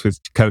works with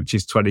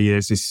coaches 20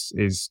 years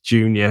his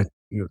junior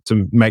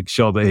to make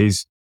sure that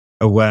he's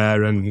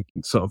aware and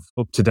sort of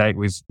up to date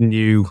with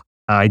new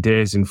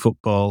ideas in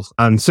football.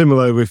 And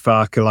similar with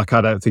Farke, like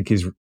I don't think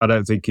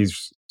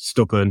he's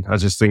stubborn. I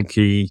just think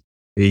he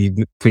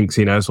thinks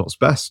he knows what's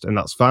best, and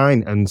that's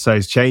fine. And so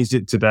he's changed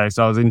it today.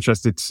 So I was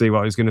interested to see what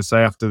he was going to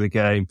say after the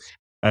game.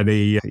 And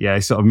he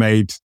sort of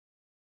made,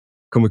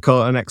 can we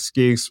call it an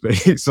excuse? But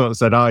he sort of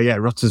said,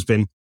 Rutter's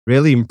been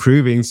really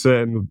improving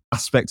certain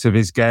aspects of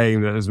his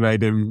game that has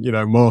made him,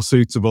 more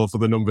suitable for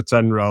the number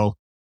 10 role.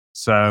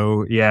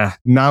 So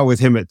now with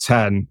him at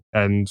 10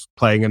 and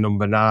playing a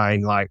number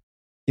 9,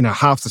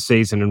 half the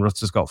season and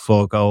Rutter's got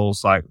 4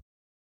 goals,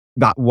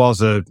 that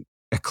was a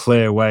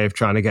clear way of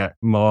trying to get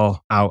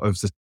more out of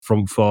the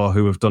front 4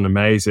 who have done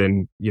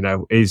amazing,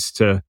 is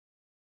to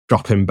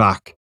drop him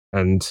back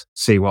and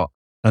see what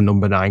a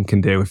number 9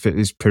 can do, if it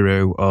is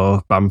Pirro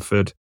or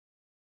Bamford.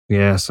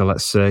 So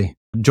let's see.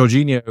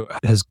 Jorginho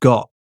has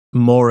got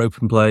more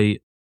open play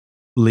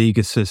league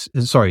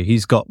assists. Sorry,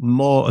 he's got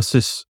more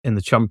assists in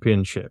the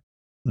Championship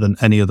than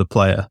any other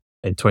player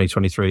in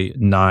 2023,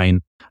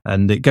 9.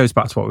 And it goes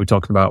back to what we were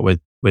talking about with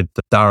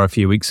Dara a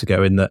few weeks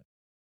ago, in that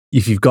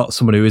if you've got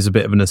someone who is a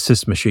bit of an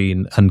assist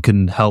machine and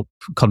can help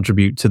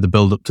contribute to the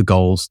build up to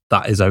goals,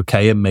 that is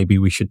okay. And maybe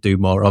we should do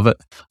more of it.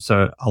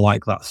 So I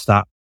like that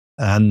stat.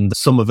 And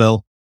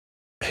Somerville,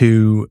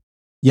 who,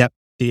 I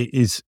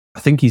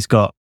think he's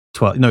got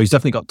 12. No, he's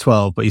definitely got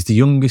 12, but he's the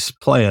youngest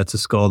player to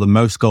score the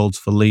most goals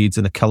for Leeds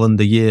in a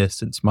calendar year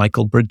since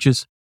Michael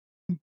Bridges.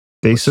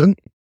 Decent.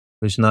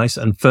 Which is nice.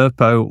 And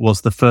Firpo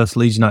was the first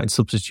Leeds United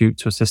substitute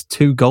to assist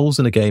 2 goals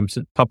in a game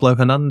since Pablo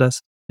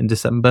Hernandez in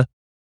December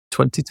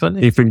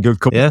 2020. Ethan, good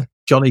call. Yeah.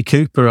 Johnny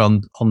Cooper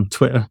on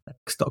Twitter,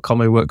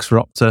 x.com, who works for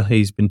Opta.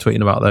 He's been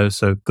tweeting about those.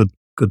 So good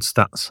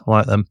stats. I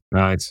like them.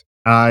 Right.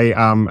 I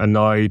am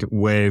annoyed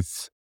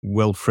with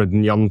Wilfred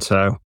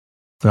Gnonto.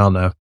 Oh,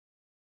 no.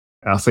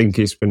 I think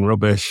it's been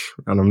rubbish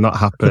and I'm not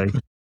happy.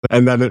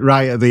 And then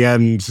right at the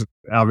end,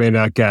 I mean,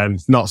 again,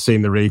 not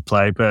seeing the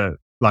replay, but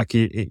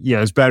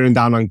he's bearing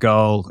down on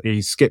goal.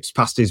 He skips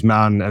past his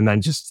man and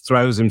then just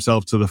throws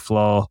himself to the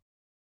floor.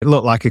 It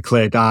looked like a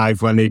clear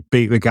dive when he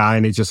beat the guy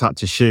and he just had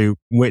to shoot,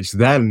 which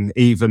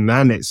even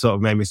then, it sort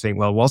of made me think,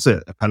 well, was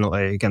it a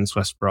penalty against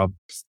West Brom?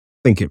 I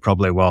think it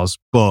probably was.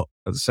 But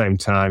at the same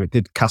time, it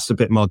did cast a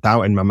bit more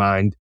doubt in my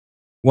mind.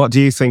 What do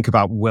you think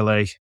about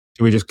Willie?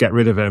 Do we just get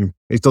rid of him?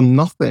 He's done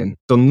nothing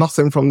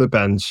from the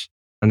bench,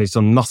 and he's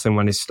done nothing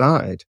when he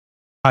started.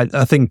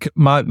 I think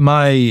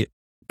my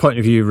point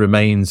of view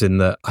remains in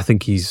that I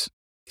think his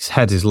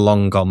head is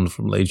long gone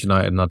from Leeds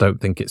United, and I don't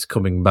think it's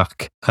coming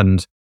back.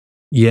 And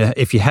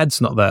if your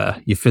head's not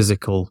there, your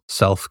physical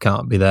self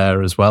can't be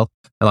there as well.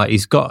 And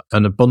he's got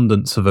an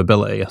abundance of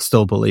ability. I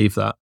still believe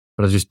that,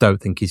 but I just don't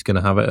think he's going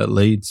to have it at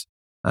Leeds.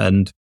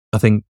 And I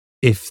think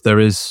if there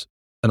is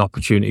an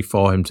opportunity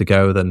for him to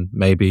go, then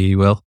maybe he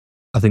will.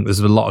 I think there's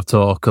a lot of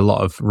talk, a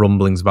lot of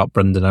rumblings about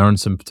Brendan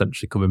Aronson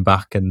potentially coming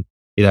back. And,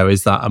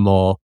 is that I'm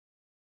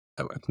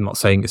not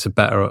saying it's a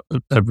better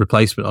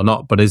replacement or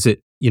not, but is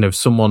it,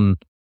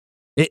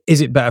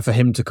 is it better for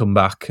him to come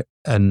back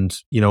and,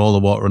 all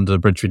the water under the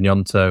bridge with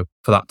Gnonto,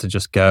 for that to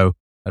just go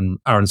and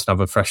Aronson have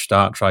a fresh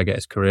start, try to get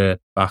his career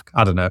back?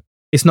 I don't know.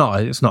 It's not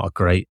a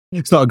great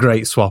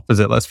swap, is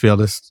it? Let's be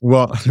honest.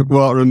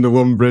 Water under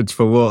one bridge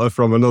for water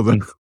from another.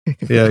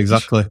 Yeah,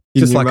 exactly.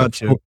 Just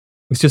like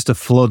it's just a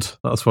flood.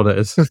 That's what it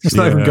is. It's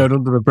not even going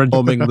under a bridge,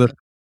 forming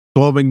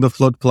the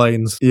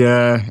floodplains.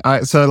 Yeah.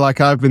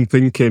 I've been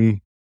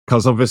thinking,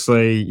 because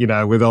obviously,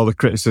 with all the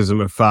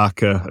criticism of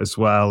Farke as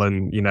well,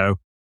 and,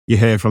 you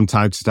hear from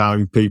time to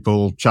time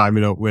people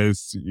chiming up with,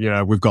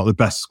 we've got the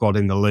best squad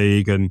in the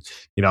league and,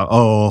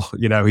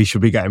 he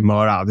should be getting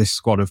more out of this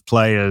squad of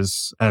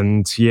players.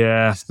 And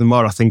the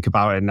more I think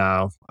about it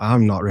now,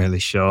 I'm not really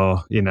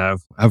sure,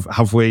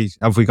 have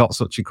we got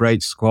such a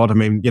great squad? I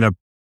mean,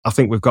 I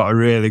think we've got a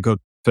really good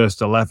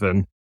first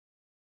 11,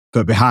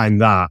 but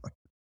behind that,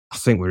 I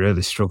think we're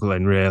really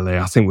struggling, really.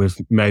 I think we've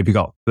maybe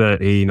got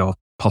 13 or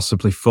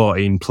possibly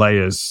 14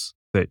 players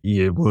that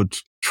you would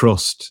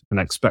trust and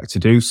expect to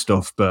do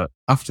stuff. But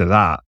after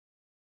that, I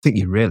think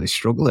you're really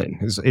struggling.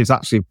 It's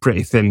actually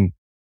a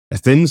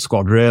thin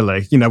squad,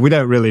 really. We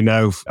don't really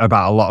know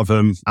about a lot of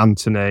them.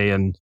 Anthony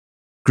and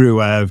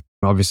Gruev,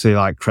 obviously,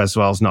 like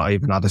Creswell's not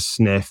even had a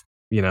sniff.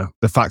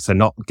 The fact they're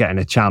not getting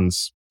a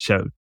chance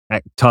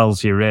it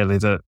tells you really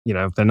that,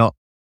 they're not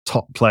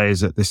top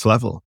players at this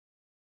level.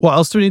 What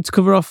else do we need to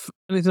cover off?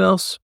 Anything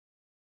else?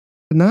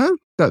 No,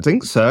 don't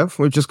think so.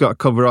 We've just got to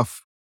cover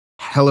off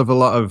a hell of a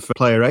lot of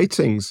player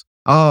ratings.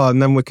 Oh, and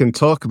then we can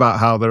talk about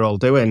how they're all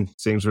doing.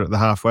 Seems we're at the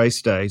halfway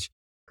stage.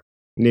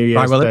 New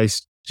Year's Day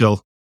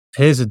still.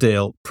 Here's a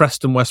deal.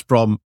 Preston West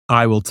Brom,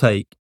 I will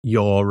take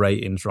your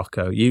ratings,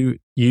 Rocco. You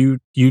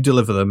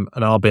deliver them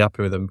and I'll be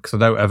happy with them because I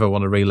don't ever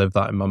want to relive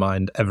that in my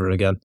mind ever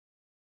again.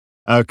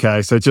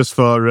 Okay, so just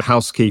for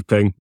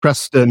housekeeping,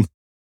 Preston,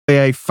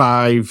 BA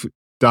 5,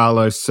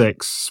 Darlow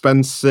 6,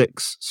 Spence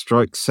 6,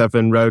 Stroik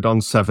 7,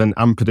 Rodon 7,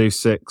 Ampadu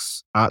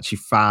 6, Archie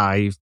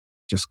 5,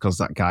 just because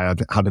that guy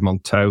had him on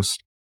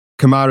toast.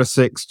 Kamara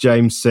 6,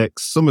 James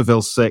 6,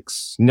 Somerville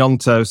 6,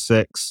 Nyonto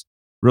 6,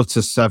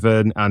 Rutter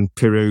 7, and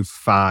Piru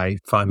 5.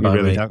 Fine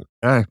by me.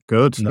 Yeah,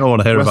 good. I don't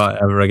want to hear about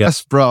it ever again.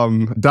 West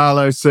Brom,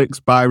 Darlow 6,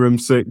 Byram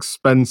 6,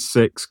 Spence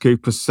 6,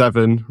 Cooper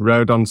 7,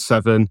 Rodon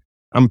 7,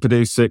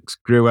 Ampadu 6,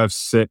 Gruev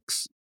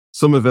 6,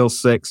 Somerville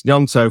 6,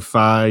 Nyonto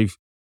 5,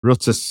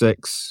 Rutter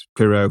 6,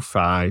 Pirot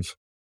 5.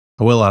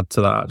 I will add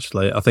to that,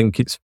 actually. I think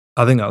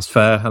that's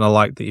fair, and I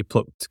like that you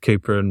plucked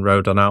Cooper and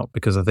Rodon out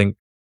because I think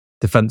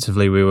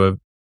defensively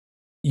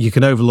you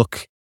can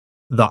overlook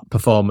that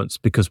performance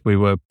because we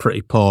were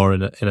pretty poor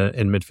in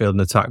midfield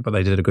and attack, but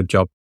they did a good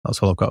job.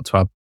 That's all I've got to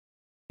add.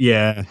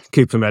 Yeah,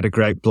 Cooper made a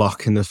great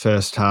block in the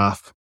first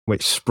half,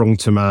 which sprung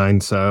to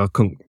mind, so I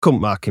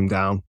couldn't mark him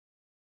down.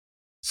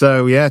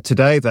 So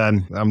today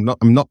then, I'm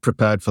not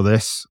prepared for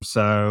this.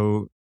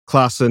 So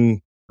Klaassen,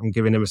 I'm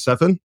giving him a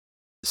 7.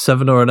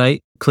 7 or an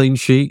 8, clean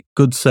sheet,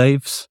 good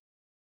saves.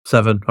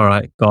 7, all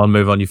right, go on,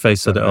 move on. Your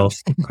face said it all.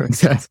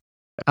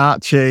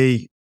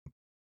 Archie,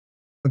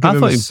 I thought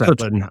he was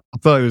 7. I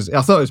thought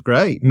it was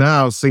great.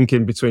 Now I was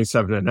thinking between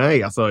 7 and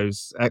 8. I thought it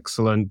was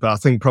excellent, but I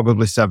think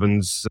probably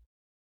 7's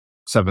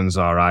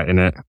all right,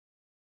 innit?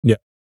 Yeah.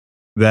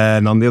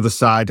 Then on the other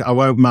side, I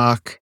won't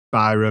mark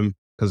Byram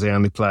because he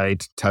only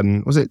played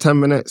 10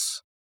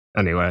 minutes?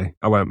 Anyway,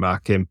 I won't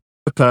mark him.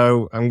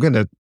 So I'm going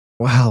to,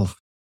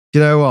 you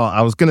know what?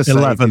 I was going to say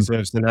 11. He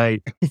deserves an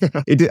 8.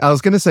 I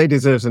was going to say he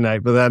deserves an 8,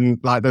 but then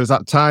there was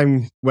that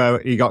time where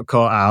he got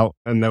caught out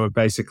and they were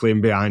basically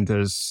in behind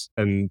us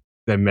and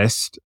they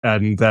missed.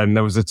 And then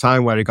there was a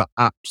time where he got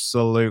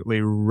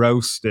absolutely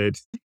roasted.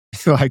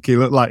 He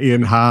looked like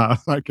Ian Hart,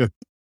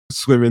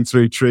 swimming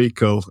through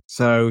treacle.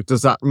 So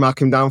does that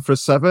mark him down for a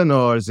 7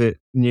 or is it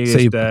New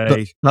Year's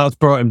Day? That's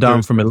brought him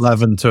down from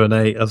 11 to an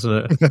 8,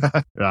 hasn't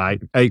it?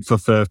 Right, 8 for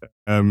first.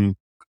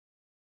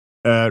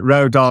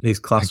 Rodon, he's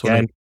class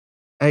again,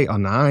 8 or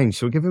 9.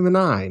 Should we give him a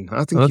 9?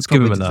 I think let's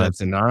give him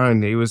a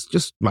 9. He was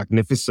just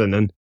magnificent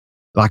and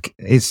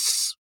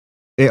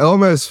it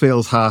almost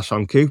feels harsh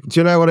on Cooper. Do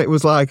you know what it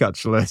was like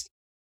actually?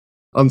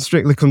 On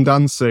Strictly Come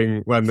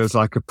Dancing, when there's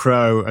a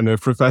pro and a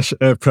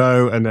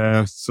pro and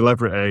a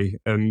celebrity,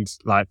 and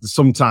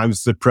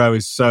sometimes the pro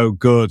is so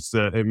good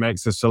that it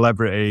makes the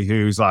celebrity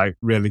who's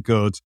really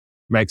good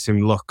makes him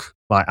look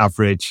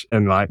average.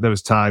 And there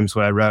was times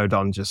where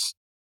Rodon just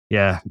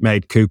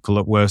made Cooper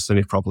look worse than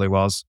he probably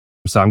was.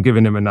 So I'm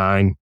giving him a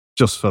 9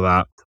 just for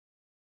that.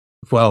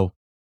 Well,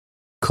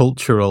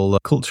 cultural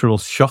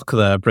shock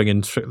there,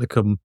 bringing Strictly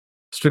Come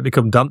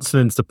Dancing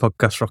into the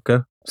podcast,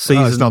 Rocco. It's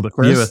not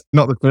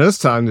the first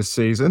time this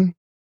season.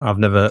 I've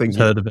never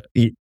heard of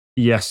it.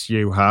 Yes,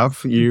 you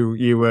have.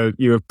 You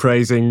were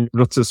praising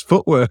Rutter's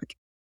footwork.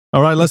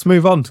 All right, let's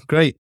move on.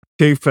 Great.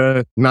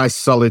 Cooper, nice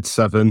solid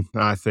 7,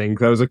 I think.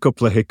 There was a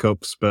couple of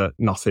hiccups, but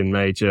nothing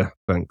major.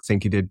 I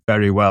think he did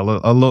very well.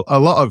 A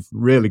lot of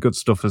really good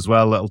stuff as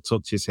well, little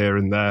touches here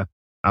and there.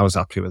 I was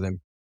happy with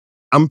him.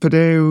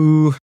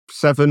 Ampadu,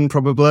 7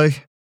 probably.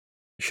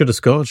 Should have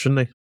scored,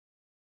 shouldn't he?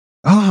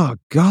 Oh,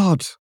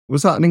 God.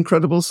 Was that an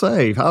incredible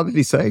save? How did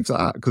he save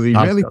that? Because he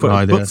really put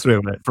his foot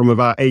through it from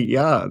about 8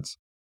 yards.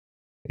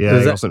 Yeah,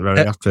 he wasn't very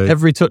happy.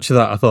 Every touch of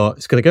that, I thought,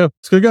 it's going to go.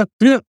 It's going to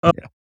go. Oh.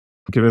 Yeah.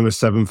 Give him a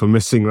 7 for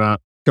missing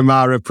that.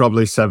 Kamara,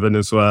 probably 7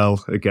 as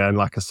well. Again,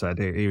 like I said,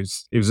 he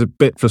was a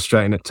bit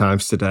frustrating at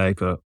times today,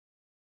 but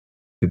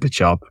did the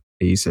job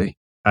easy.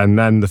 And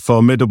then the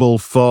formidable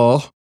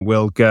 4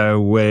 will go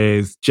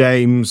with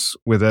James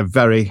with a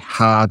very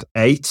hard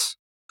 8.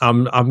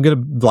 I'm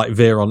going to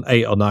veer on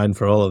 8 or 9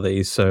 for all of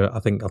these, so I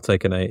think I'll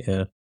take an 8,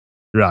 yeah.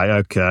 Right,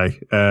 okay.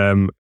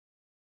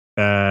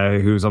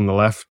 who's on the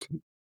left.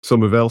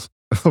 Somerville,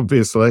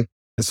 obviously.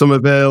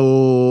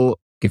 Somerville,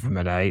 give him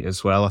an 8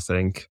 as well, I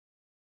think.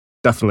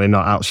 Definitely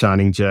not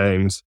outshining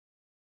James.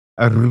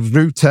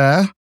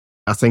 Ruter,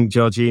 I think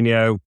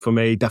Jorginho, for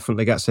me,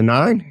 definitely gets a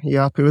 9. You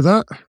happy with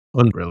that?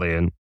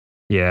 Brilliant.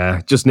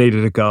 Yeah, just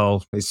needed a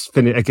goal. He's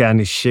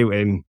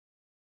shooting.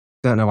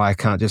 Don't know why I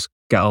can't just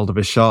get hold of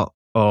a shot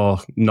or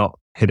not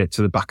hit it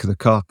to the back of the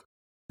cup.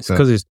 It's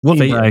because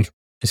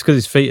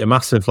his feet are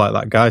massive, like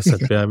that guy said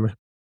behind me.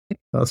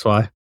 That's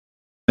why.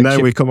 And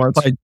then we come on.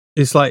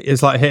 It's like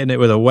hitting it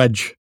with a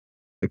wedge.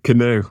 A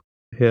canoe.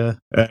 Yeah.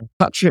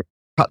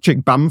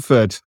 Patrick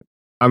Bamford.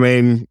 I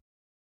mean,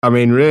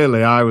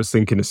 really, I was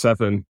thinking a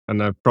 7,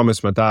 and I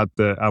promised my dad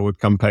that I would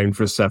campaign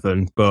for a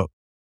 7, but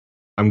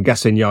I'm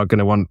guessing you're going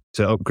to want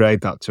to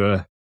upgrade that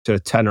to a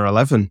 10 or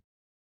 11.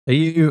 Are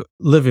you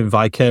living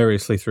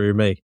vicariously through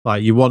me?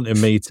 Like, you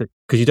wanting me to,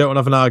 because you don't want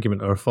to have an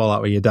argument or a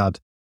fallout with your dad.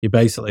 You're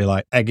basically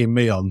like egging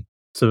me on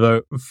to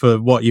vote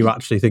for what you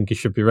actually think he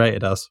should be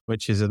rated as,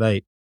 which is an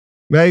 8.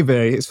 Maybe.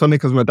 It's funny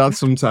because my dad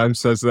sometimes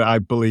says that I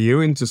bully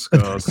you into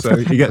scores. So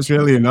he gets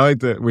really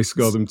annoyed that we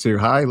score them too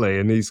highly.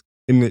 And he's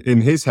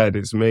in his head,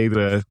 it's me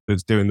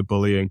that's doing the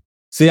bullying.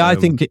 See, I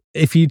think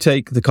if you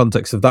take the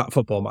context of that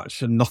football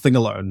match and nothing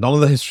alone, none of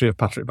the history of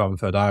Patrick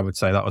Bamford, I would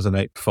say that was an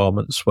 8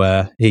 performance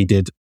where he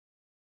did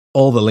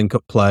all the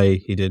link-up play.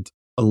 He did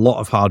a lot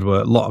of hard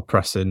work, a lot of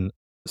pressing,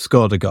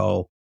 scored a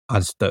goal. I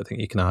just don't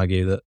think you can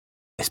argue that.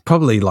 It's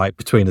probably like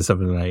between a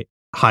 7 and 8,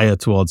 higher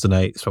towards an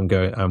 8. So I'm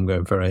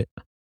going for 8.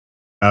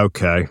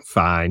 Okay,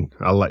 fine.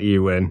 I'll let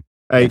you win.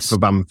 8 for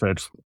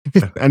Bamford.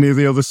 Any of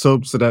the other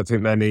subs, I don't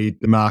think they need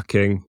the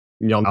marking.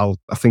 I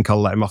think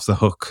I'll let him off the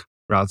hook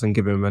rather than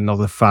give him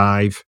another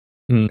 5.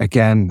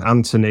 Again,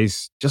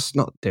 Anthony's just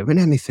not doing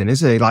anything,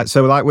 is he?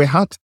 We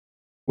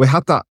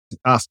had that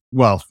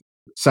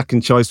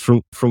second choice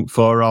front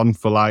 4 on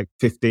for like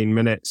 15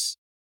 minutes,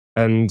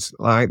 and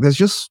there's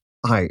just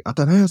I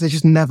don't know, they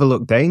just never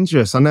look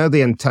dangerous. I know the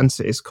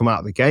intensity's come out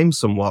of the game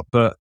somewhat,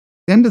 but at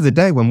the end of the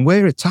day, when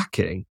we're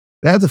attacking,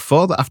 they're the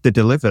 4 that have to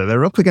deliver.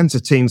 They're up against a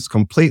team that's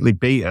completely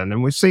beaten,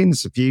 and we've seen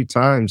this a few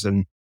times,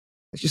 and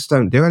they just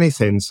don't do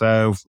anything.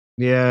 So,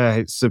 yeah,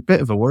 it's a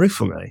bit of a worry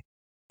for me.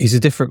 He's a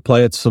different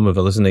player to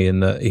Somerville, isn't he? In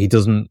that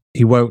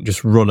he won't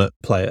just run at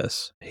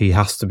players. He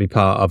has to be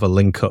part of a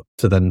link-up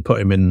to then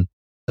put him in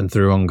and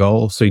through on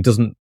goal. So he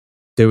doesn't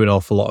do an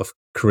awful lot of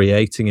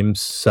creating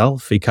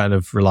himself. He kind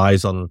of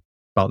relies on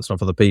bouncing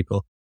off other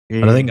people.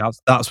 And I think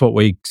that's what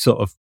we sort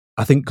of,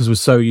 I think because we're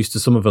so used to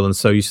Somerville and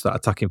so used to that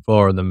attacking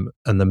 4 and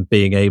them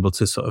being able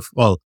to sort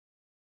of,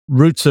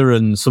 Ruter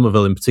and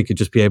Somerville in particular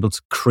just be able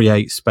to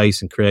create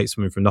space and create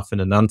something from nothing,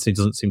 and Anthony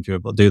doesn't seem to be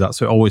able to do that.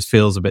 So it always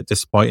feels a bit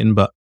disappointing,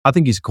 but I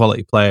think he's a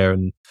quality player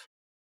and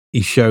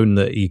he's shown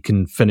that he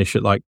can finish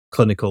at like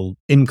clinical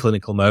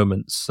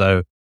moments.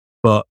 So,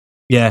 but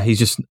yeah,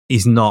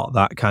 he's not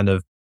that kind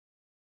of,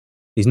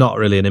 he's not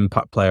really an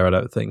impact player, I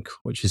don't think,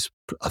 which is,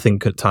 I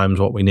think, at times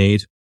what we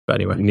need. But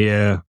anyway.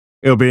 Yeah.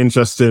 It'll be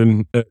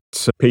interesting at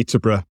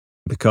Peterborough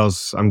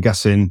because I'm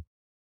guessing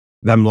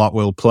them lot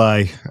will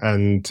play.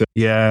 And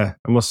I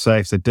must say,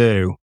 if they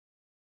do,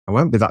 I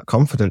won't be that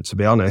confident, to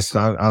be honest.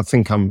 I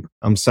think I'm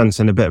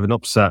sensing a bit of an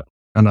upset.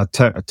 And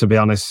to be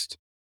honest,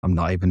 I'm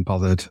not even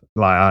bothered.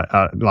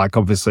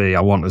 Obviously,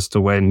 I want us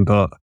to win,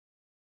 but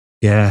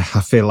yeah,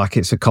 I feel like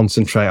it's a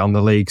concentrate on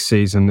the league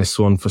season, this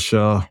one for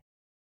sure.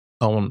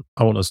 I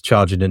want us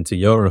charging into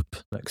Europe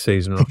next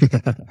season.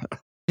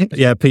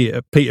 Yeah,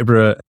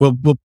 Peterborough.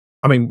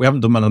 We haven't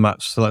done man of the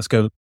match, so let's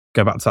go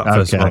back to that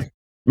first of all.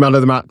 Man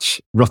of the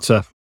match,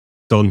 Rutter,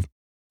 done.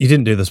 You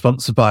didn't do the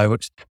sponsor buy,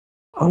 which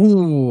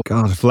God,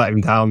 I've let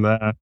him down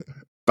there.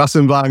 Bass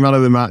and Blind man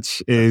of the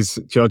match is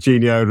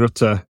Jorginho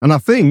Rutter, and I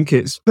think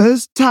it's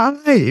first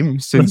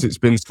time since it's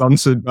been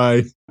sponsored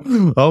by.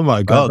 Oh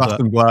my God, Bass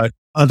and Blind.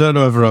 I don't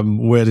know whether I'm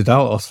weirded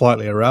out or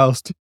slightly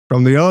aroused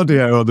from the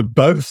audio or the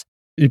both.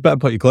 You better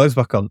put your clothes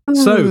back on.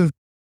 So,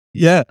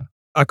 yeah,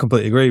 I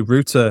completely agree.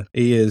 Ruter,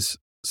 he is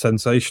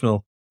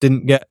sensational.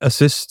 Didn't get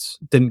assists,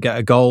 didn't get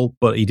a goal,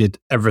 but he did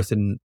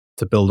everything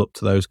to build up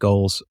to those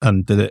goals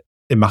and did it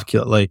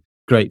immaculately.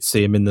 Great to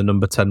see him in the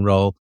number 10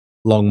 role.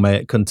 Long may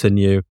it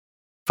continue.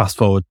 Fast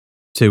forward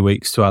 2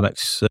 weeks to our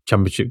next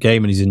championship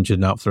game and he's injured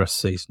and out for the rest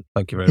of the season.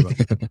 Thank you very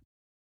much.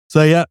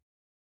 So, yeah,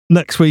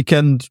 next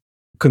weekend,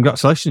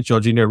 congratulations,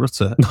 Jorginho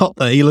Rutter. Not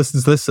that he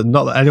listens to this and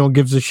not that anyone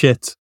gives a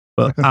shit,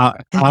 but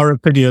our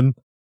opinion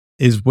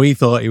is we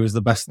thought he was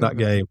the best in that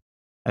game.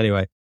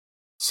 Anyway,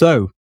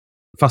 so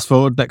fast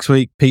forward next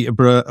week,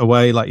 Peterborough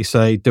away, like you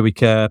say. Do we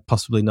care?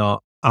 Possibly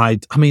not. I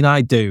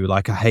do.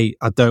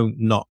 I don't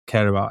not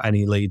care about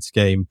any Leeds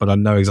game, but I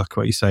know exactly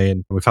what you're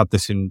saying. We've had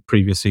this in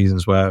previous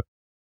seasons where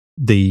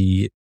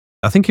I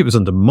think it was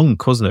under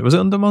Monk, wasn't it? Was it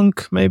under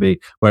Monk, maybe?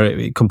 Where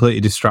it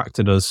completely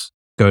distracted us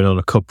going on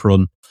a cup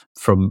run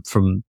from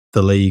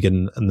the league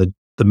and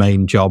the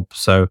main job.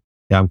 So,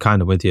 yeah, I'm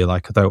kind of with you. I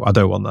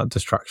don't want that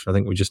distraction. I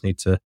think we just need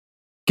to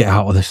get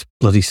out of this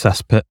bloody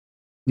cesspit.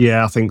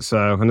 Yeah, I think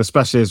so. And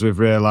especially as we've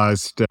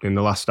realised in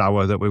the last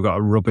hour that we've got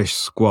a rubbish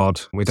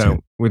squad. We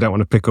don't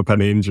want to pick up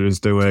any injuries,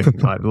 do we?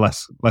 Like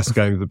less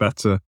games the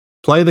better.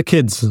 Play the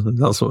kids.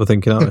 That's what we're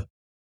thinking, aren't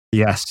we?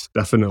 Yes,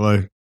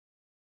 definitely.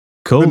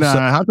 Cool. No,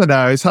 I don't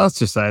know. It's hard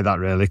to say that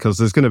really because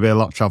there's going to be a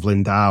lot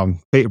travelling down.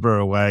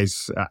 Peterborough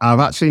aways. I've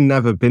actually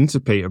never been to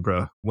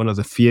Peterborough. One of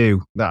the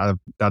few that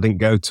I didn't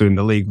go to in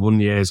the League One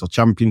years or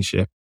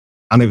Championship.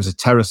 And it was a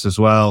terrace as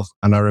well.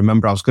 And I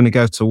remember I was going to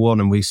go to one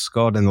and we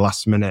scored in the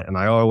last minute. And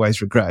I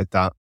always regretted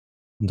that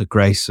under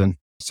Grayson.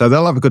 So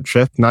they'll have a good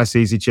trip. Nice,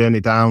 easy journey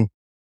down.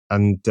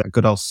 And a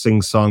good old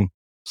sing-song.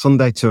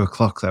 Sunday,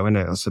 2:00 though, isn't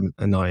it? That's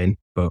annoying.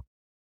 But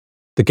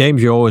the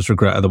games you always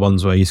regret are the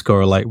ones where you score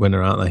a late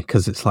winner, aren't they?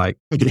 Because it's like,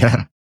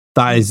 yeah,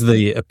 that is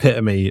the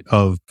epitome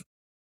of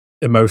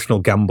emotional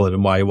gambling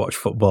and why you watch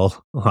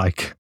football.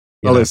 Like,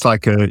 well, it's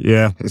like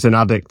it's an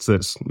addict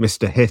that's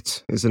missed a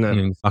hit, isn't it?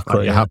 Exactly,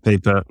 like you're happy,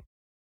 but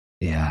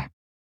yeah,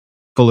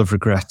 full of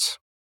regret.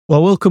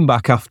 Well, we'll come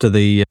back after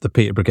the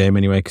Peterborough game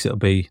anyway, because it'll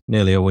be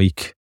nearly a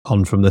week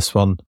on from this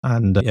one.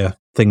 And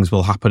things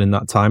will happen in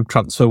that time.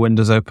 Transfer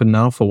window's open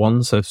now for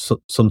one, so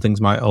some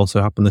things might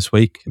also happen this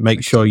week.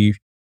 Make sure you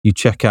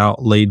check out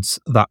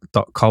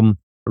leadsthat.com,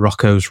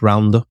 Rocco's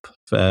roundup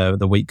for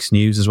the week's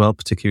news as well,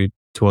 particularly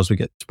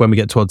when we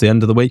get towards the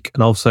end of the week.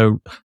 And also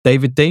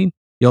David Dean,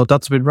 your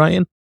dad's been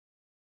writing.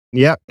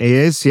 Yeah, he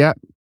is. Yeah.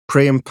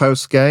 Pre and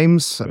post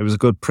games. It was a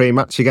good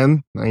pre-match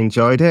again. I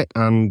enjoyed it.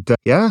 And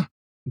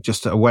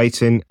just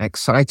awaiting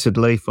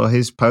excitedly for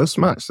his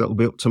post-match. That'll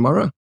be up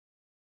tomorrow.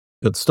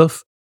 Good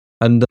stuff.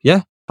 And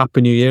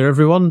Happy New Year,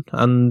 everyone.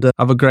 And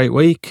have a great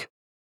week.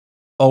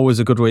 Always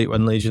a good week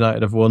when Leeds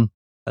United have won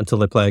until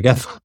they play again.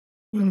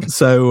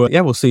 So,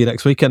 we'll see you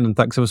next weekend. And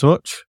thanks ever so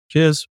much.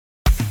 Cheers.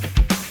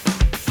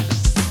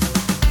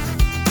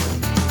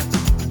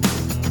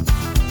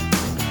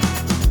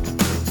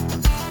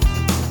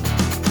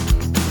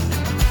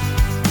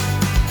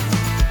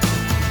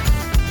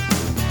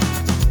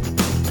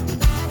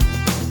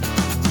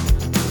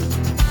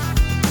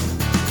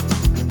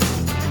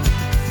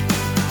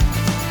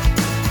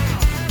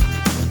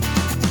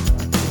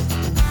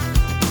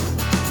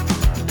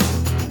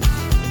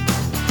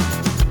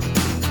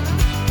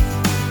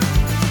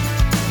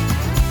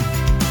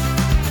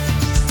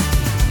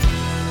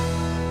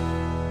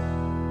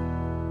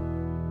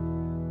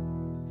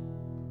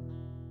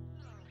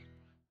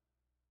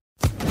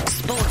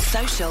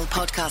 Social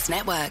Podcast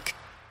Network.